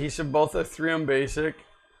same adhesive, both are 3M basic.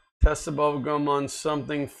 Test the bubble gum on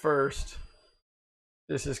something first.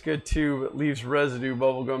 This is good too, but leaves residue.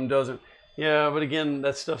 Bubble gum doesn't. Yeah, but again,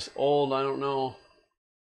 that stuff's old. I don't know.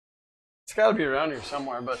 It's got to be around here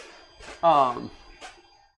somewhere, but I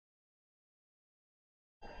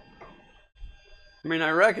mean,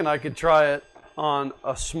 I reckon I could try it on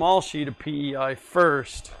a small sheet of PEI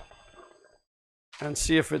first and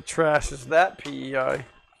see if it trashes that PEI.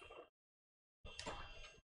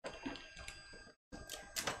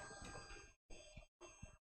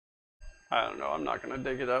 I don't know. I'm not going to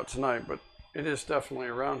dig it out tonight, but it is definitely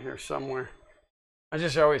around here somewhere. I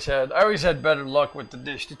always had better luck with the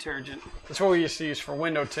dish detergent. That's what we used to use for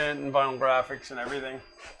window tint and vinyl graphics and everything.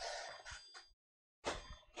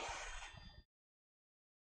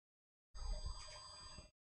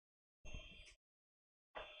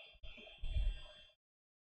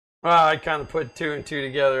 Well, I kind of put 2 and 2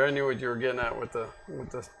 together. I knew what you were getting at with the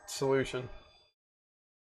solution.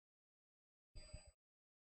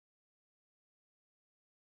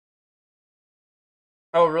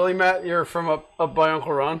 Oh, really, Matt? You're from up by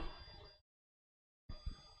Uncle Ron?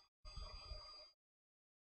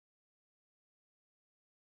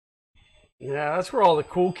 Yeah, that's where all the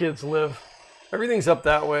cool kids live. Everything's up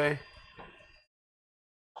that way.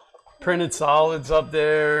 Printed Solids up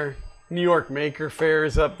there. New York Maker Faire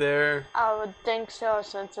is up there. I would think so,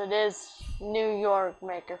 since it is New York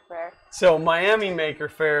Maker Faire. So Miami Maker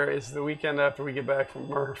Faire is the weekend after we get back from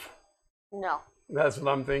Murph. No. That's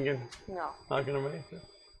what I'm thinking. No. Not gonna make it.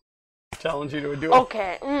 Challenge you to a duel.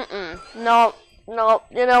 Okay. No.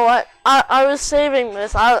 You know what? I was saving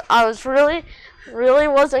this. I was really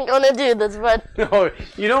wasn't gonna do this, but No,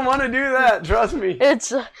 you don't want to do that. Trust me.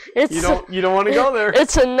 it's You don't want to go there.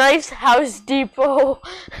 It's a nice House Depot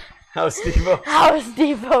ruler.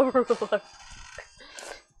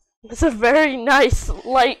 It's a very nice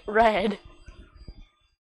light red.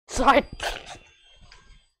 So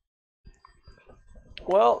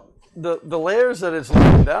Well, the layers that it's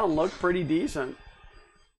laying down look pretty decent.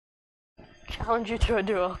 challenge you to a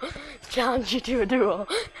duel. Challenge you to a duel.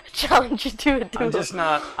 Challenge you to a duel.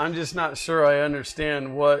 I'm just not sure I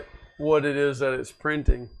understand what it is that it's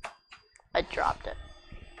printing. I dropped it.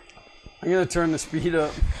 I'm gonna turn the speed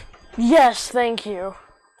up. Yes, thank you.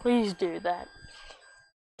 Please do that.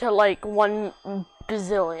 To like 1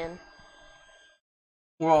 bazillion.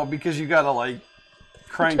 Well, because you gotta like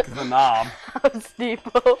crank the knob. House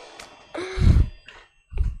Depot.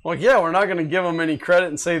 Well, yeah, we're not gonna give them any credit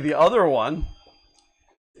and say the other one.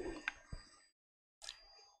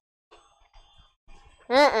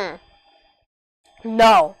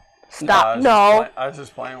 No. Stop. No. I was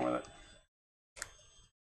just playing with it.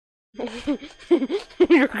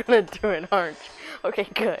 You're gonna do it, aren't you? Okay,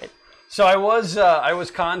 good. So I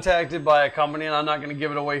was contacted by a company, and I'm not gonna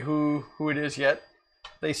give it away who it is yet.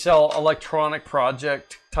 They sell electronic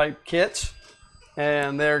project type kits,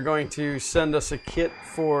 and they're going to send us a kit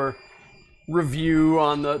for review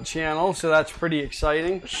on the channel, so that's pretty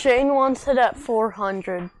exciting. Shane wants it at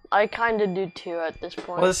 400. I kind of do too at this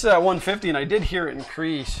point. Well, this is at 150, and I did hear it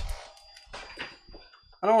increase.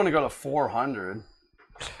 I don't want to go to 400.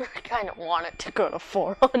 I kind of want it to go to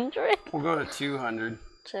 400. We'll go to 200.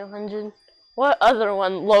 200. What other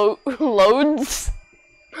one? Loads?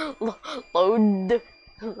 Lods?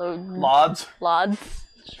 Lods.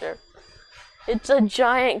 Sure. It's a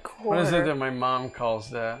giant quarter. What is it that my mom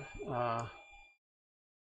calls that?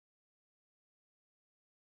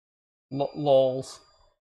 Lols.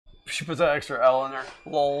 She puts that extra L in there.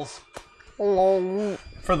 Lols. Lol.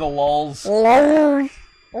 For the lulls. Lol.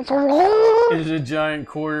 It's a lol. It's a giant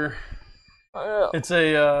quarter. It's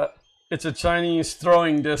a Chinese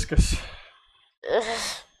throwing discus.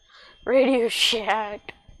 Radio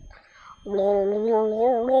Shack.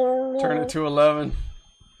 Turn it to 11.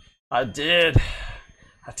 I did.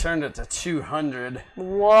 I turned it to 200.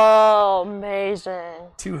 Whoa,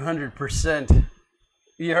 amazing. 200%.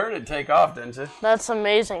 You heard it take off, didn't you? That's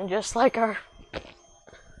amazing, just like our...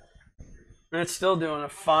 It's still doing a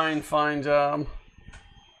fine job.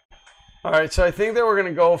 Alright, so I think that we're going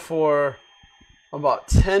to go for about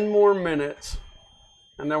 10 more minutes.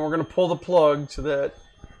 And then we're going to pull the plug so that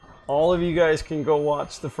all of you guys can go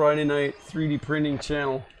watch the Friday night 3D printing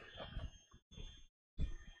channel.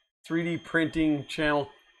 3D printing channel.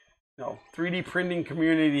 No, 3D printing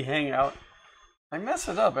community hangout. I mess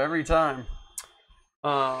it up every time.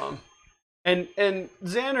 And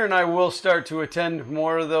Xander and I will start to attend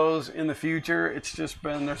more of those in the future. It's just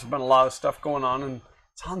there's been a lot of stuff going on, and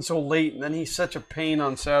it's on so late, and then he's such a pain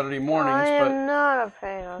on Saturday mornings. I am not a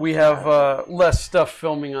pain on we have less stuff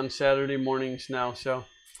filming on Saturday mornings now, so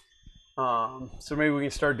maybe we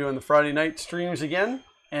can start doing the Friday night streams again.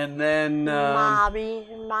 And then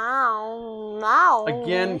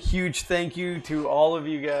again, huge thank you to all of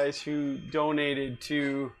you guys who donated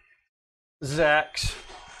to Zach's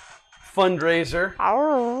fundraiser.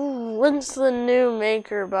 When's the new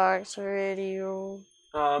Maker Box video?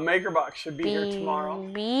 Maker Box should be here tomorrow.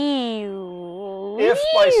 If If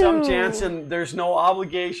by some chance, and there's no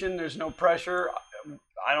obligation, there's no pressure,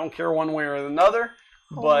 I don't care one way or another,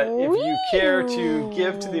 but if you care to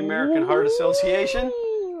give to the American Heart Association,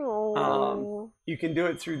 you can do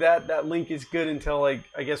it through that. That link is good until, like,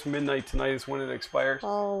 I guess midnight tonight is when it expires. But,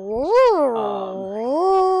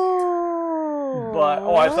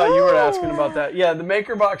 I thought you were asking about that. Yeah, the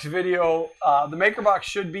MakerBox video, the MakerBox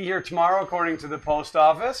should be here tomorrow according to the post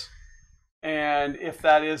office. And if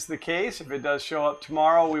that is the case, if it does show up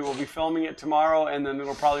tomorrow, we will be filming it tomorrow, and then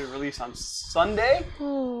it'll probably release on Sunday.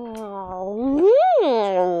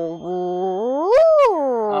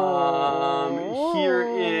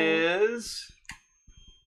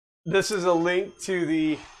 This is a link to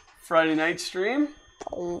the Friday night stream.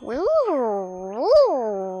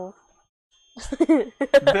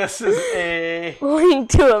 This is a link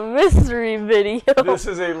to a mystery video. this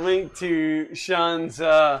is a link to Sean's It's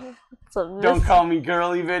a Don't Call Me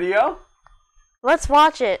Girly video. Let's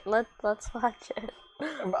watch it. Let's watch it.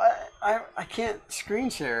 I can't screen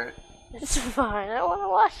share it. It's fine. I want to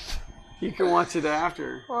watch. You can watch it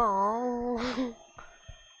after. Oh.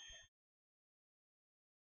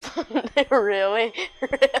 Really?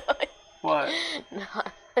 Really? What? No.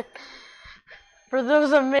 For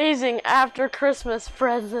those amazing after Christmas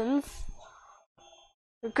presents,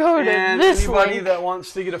 go to And this anybody link. that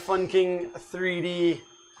wants to get a Fun King 3D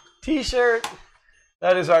t-shirt,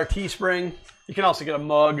 that is our Teespring. You can also get a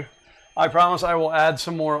mug. I promise I will add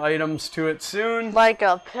some more items to it soon. Like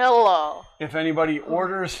a pillow. If anybody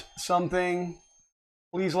orders something,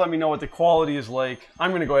 please let me know what the quality is like.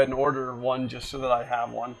 I'm going to go ahead and order one just so that I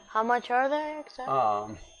have one. How much are they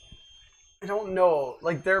exactly? I don't know.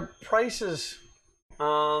 Like their prices,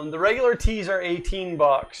 the regular tees are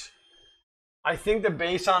 $18. I think the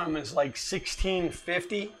base on them is like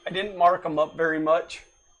 $16.50. I didn't mark them up very much.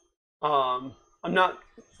 I'm not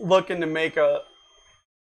looking to make a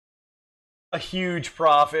huge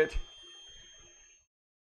profit.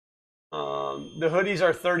 The hoodies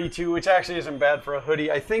are $32, which actually isn't bad for a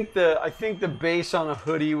hoodie. I think the base on a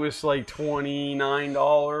hoodie was like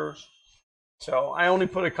 $29. So I only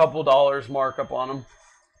put a couple dollars markup on them.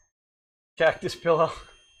 Cactus pillow.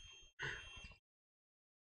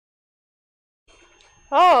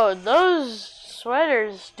 Oh, those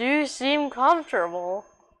sweaters do seem comfortable.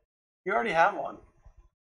 You already have one.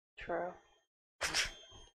 True.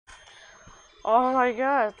 Oh my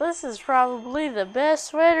gosh, this is probably the best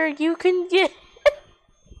sweater you can get.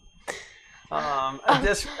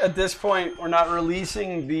 At this point, we're not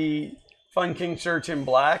releasing the Fun King shirts in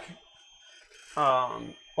black.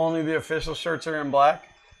 Only the official shirts are in black.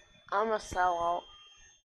 I'm a sellout.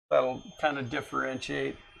 That'll kind of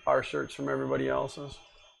differentiate our shirts from everybody else's.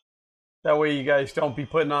 That way you guys don't be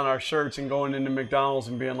putting on our shirts and going into McDonald's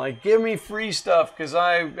and being like, give me free stuff because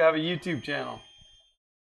I have a YouTube channel.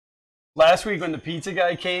 Last week when the pizza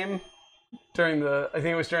guy came, I think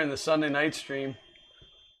it was during the Sunday night stream,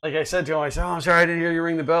 like I said to him, I said, oh, I'm sorry I didn't hear you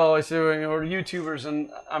ring the bell. I said, we're YouTubers and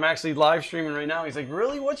I'm actually live streaming right now. He's like,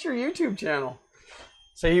 really? What's your YouTube channel?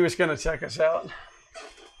 So he was going to check us out.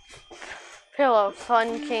 Pillow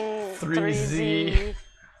Fun King 3Z.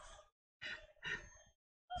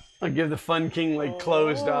 I'll give the Fun King like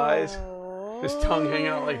closed eyes. His tongue hang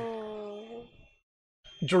out like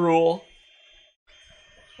drool.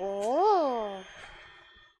 Oh.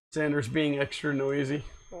 Xander's being extra noisy.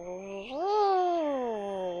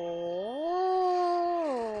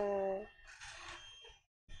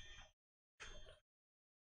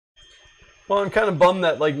 Well, I'm kind of bummed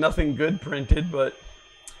that like nothing good printed, but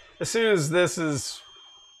as soon as this is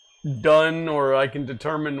done or I can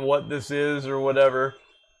determine what this is or whatever,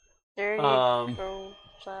 I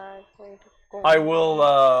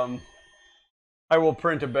will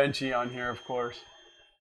print a Benchy on here, of course.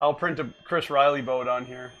 I'll print a Chris Riley boat on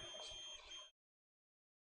here.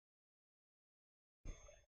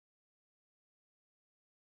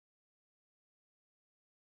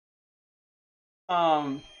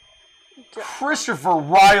 Christopher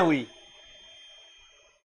Riley.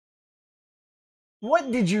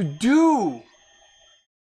 What did you do?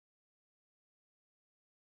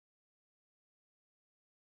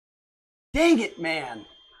 Dang it, man.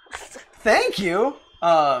 Thank you.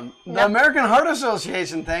 The No. American Heart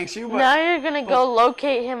Association thanks you, but Now you're gonna go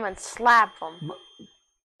locate him and slap him.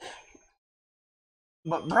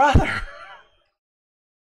 but brother,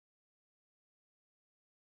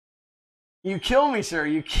 you kill me, sir.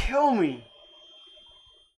 You kill me.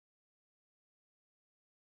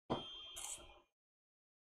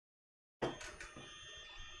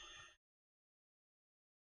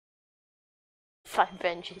 Five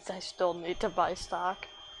Benjis, I still need to buy stock.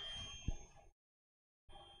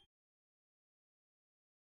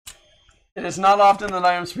 It is not often that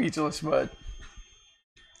I am speechless, but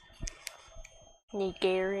Need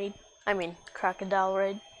Gatorade. I mean, Crocodile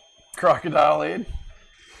Raid. Crocodile Aid.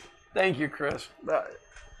 Thank you, Chris.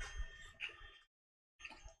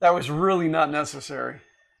 That was really not necessary.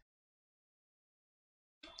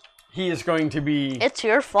 He is going to be. It's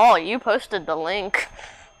your fault. You posted the link.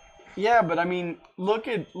 Yeah, but I mean, look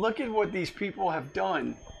at what these people have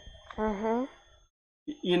done. Mm-hmm.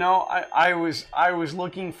 You know, I was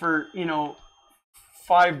looking for, you know,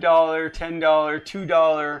 $5, $10,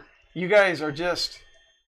 $2. You guys are just.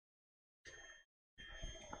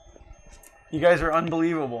 You guys are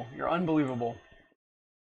unbelievable. You're unbelievable.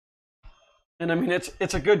 And I mean,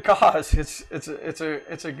 it's a good cause. It's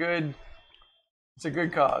a good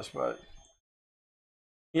cause, but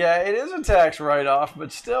Yeah, it is a tax write-off,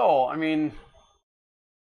 but still, I mean,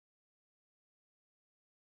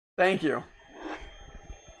 thank you.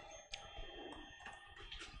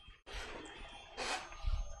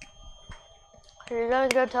 Are you gonna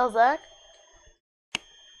go tell Zach?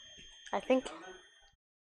 I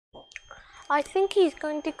think he's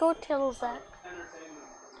going to go tell Zach.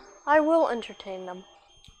 I will entertain them.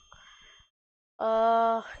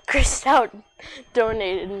 Chris Stout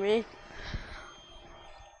donated me.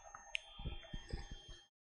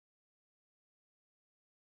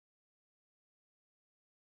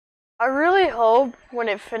 I really hope when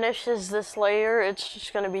it finishes this layer, it's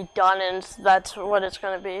just gonna be done and that's what it's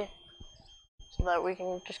gonna be. So that we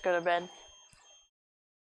can just go to bed.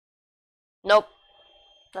 Nope.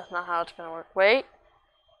 That's not how it's gonna work. Wait.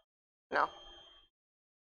 No.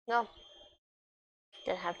 No.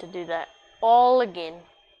 Gonna have to do that all again.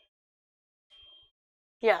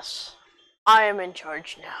 Yes. I am in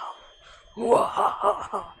charge now.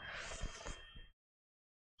 Whoa.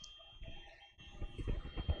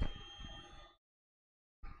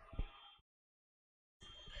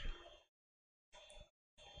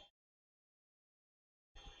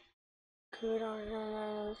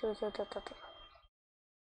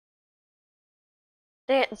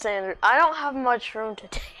 Dance, Xander. I don't have much room to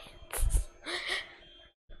dance.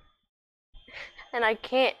 And I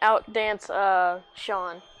can't outdance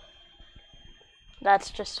Sean. That's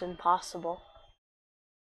just impossible.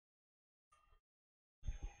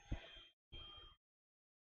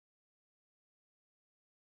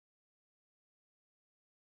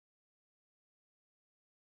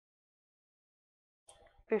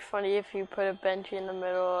 It'd be funny if you put a bench in the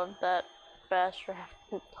middle of that fast draft.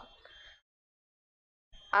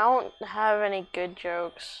 I don't have any good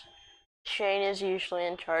jokes. Shane is usually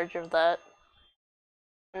in charge of that.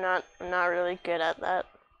 I'm not really good at that.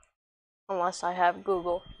 Unless I have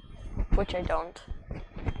Google, which I don't.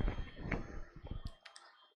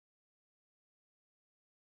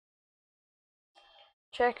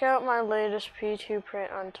 Check out my latest P2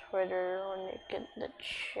 print on Twitter when you get the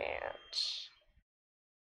chance.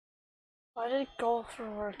 Why did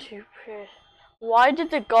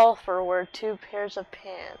the golfer wear two pairs of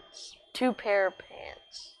pants? 2 pair of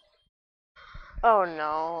pants. Oh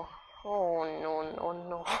no. Oh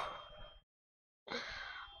no.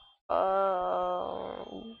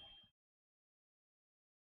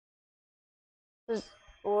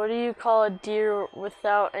 What do you call a deer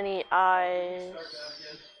without any eyes?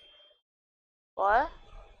 What?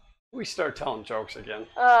 We start telling jokes again.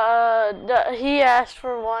 He asked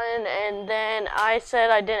for one, and then I said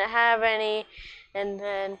I didn't have any, and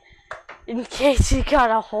then in case he got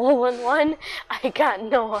a hole in one, I got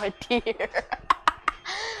no idea.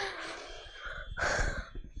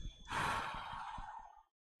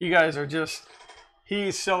 You guys are just,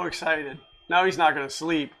 he's so excited. Now he's not going to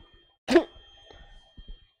sleep. You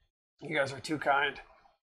guys are too kind.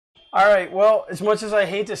 All right, well, as much as I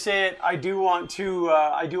hate to say it, I do want to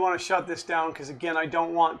shut this down because again, I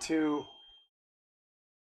don't want to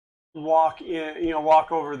walk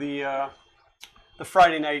over the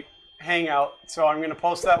Friday night hangout. So I'm going to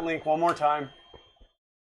post that link one more time.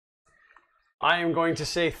 I am going to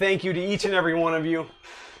say thank you to each and every one of you.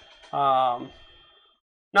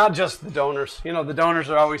 Not just the donors. You know, the donors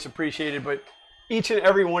are always appreciated, but each and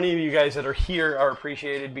every one of you guys that are here are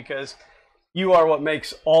appreciated because you are what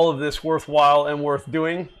makes all of this worthwhile and worth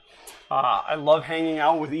doing. I love hanging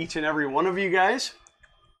out with each and every one of you guys.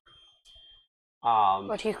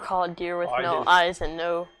 What do you call a deer with no eyes and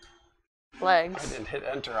no legs? I didn't hit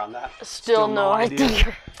enter on that. Still no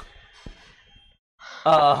idea.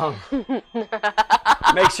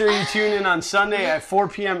 Make sure you tune in on Sunday at 4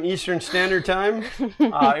 p.m. Eastern Standard Time.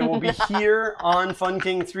 It will be here on Fun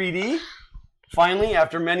King 3D. Finally,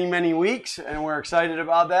 after many, many weeks, and we're excited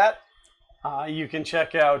about that. You can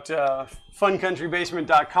check out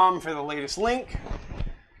funcountrybasement.com for the latest link.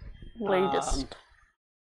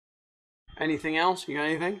 Anything else? You got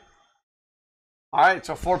anything? All right,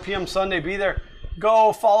 so 4 p.m. Sunday, be there.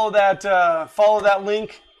 Go follow that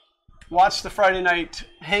link. Watch the Friday night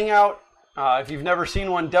hangout. If you've never seen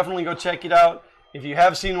one, definitely go check it out. If you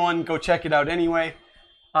have seen one, go check it out anyway.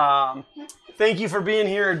 Thank you for being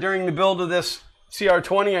here during the build of this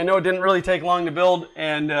CR-20. I know it didn't really take long to build,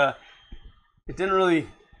 and it didn't really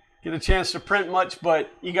get a chance to print much,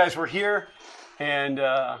 but you guys were here, and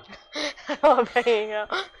I love hanging out.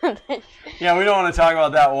 yeah, we don't want to talk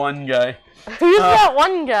about that one guy. Who's that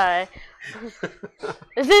one guy?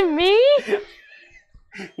 Is it me?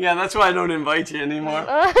 Yeah, that's why I don't invite you anymore.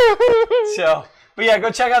 So, but yeah,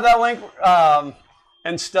 go check out that link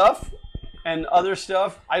and stuff and other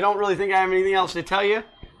stuff. I don't really think I have anything else to tell you.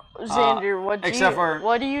 Xander,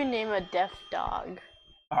 what do you name a deaf dog?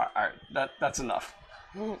 All right, that's enough.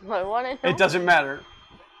 I want to know. It doesn't matter.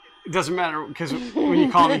 It doesn't matter because when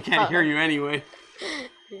you call him, he can't hear you anyway.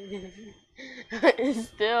 I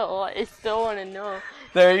still want to know.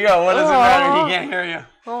 There you go. What does it matter? He can't hear you.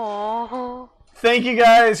 Aww. Thank you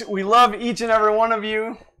guys. We love each and every one of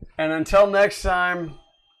you. And until next time,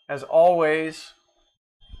 as always,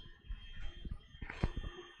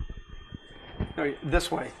 no,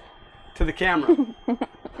 this way to the camera.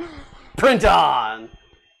 Print on.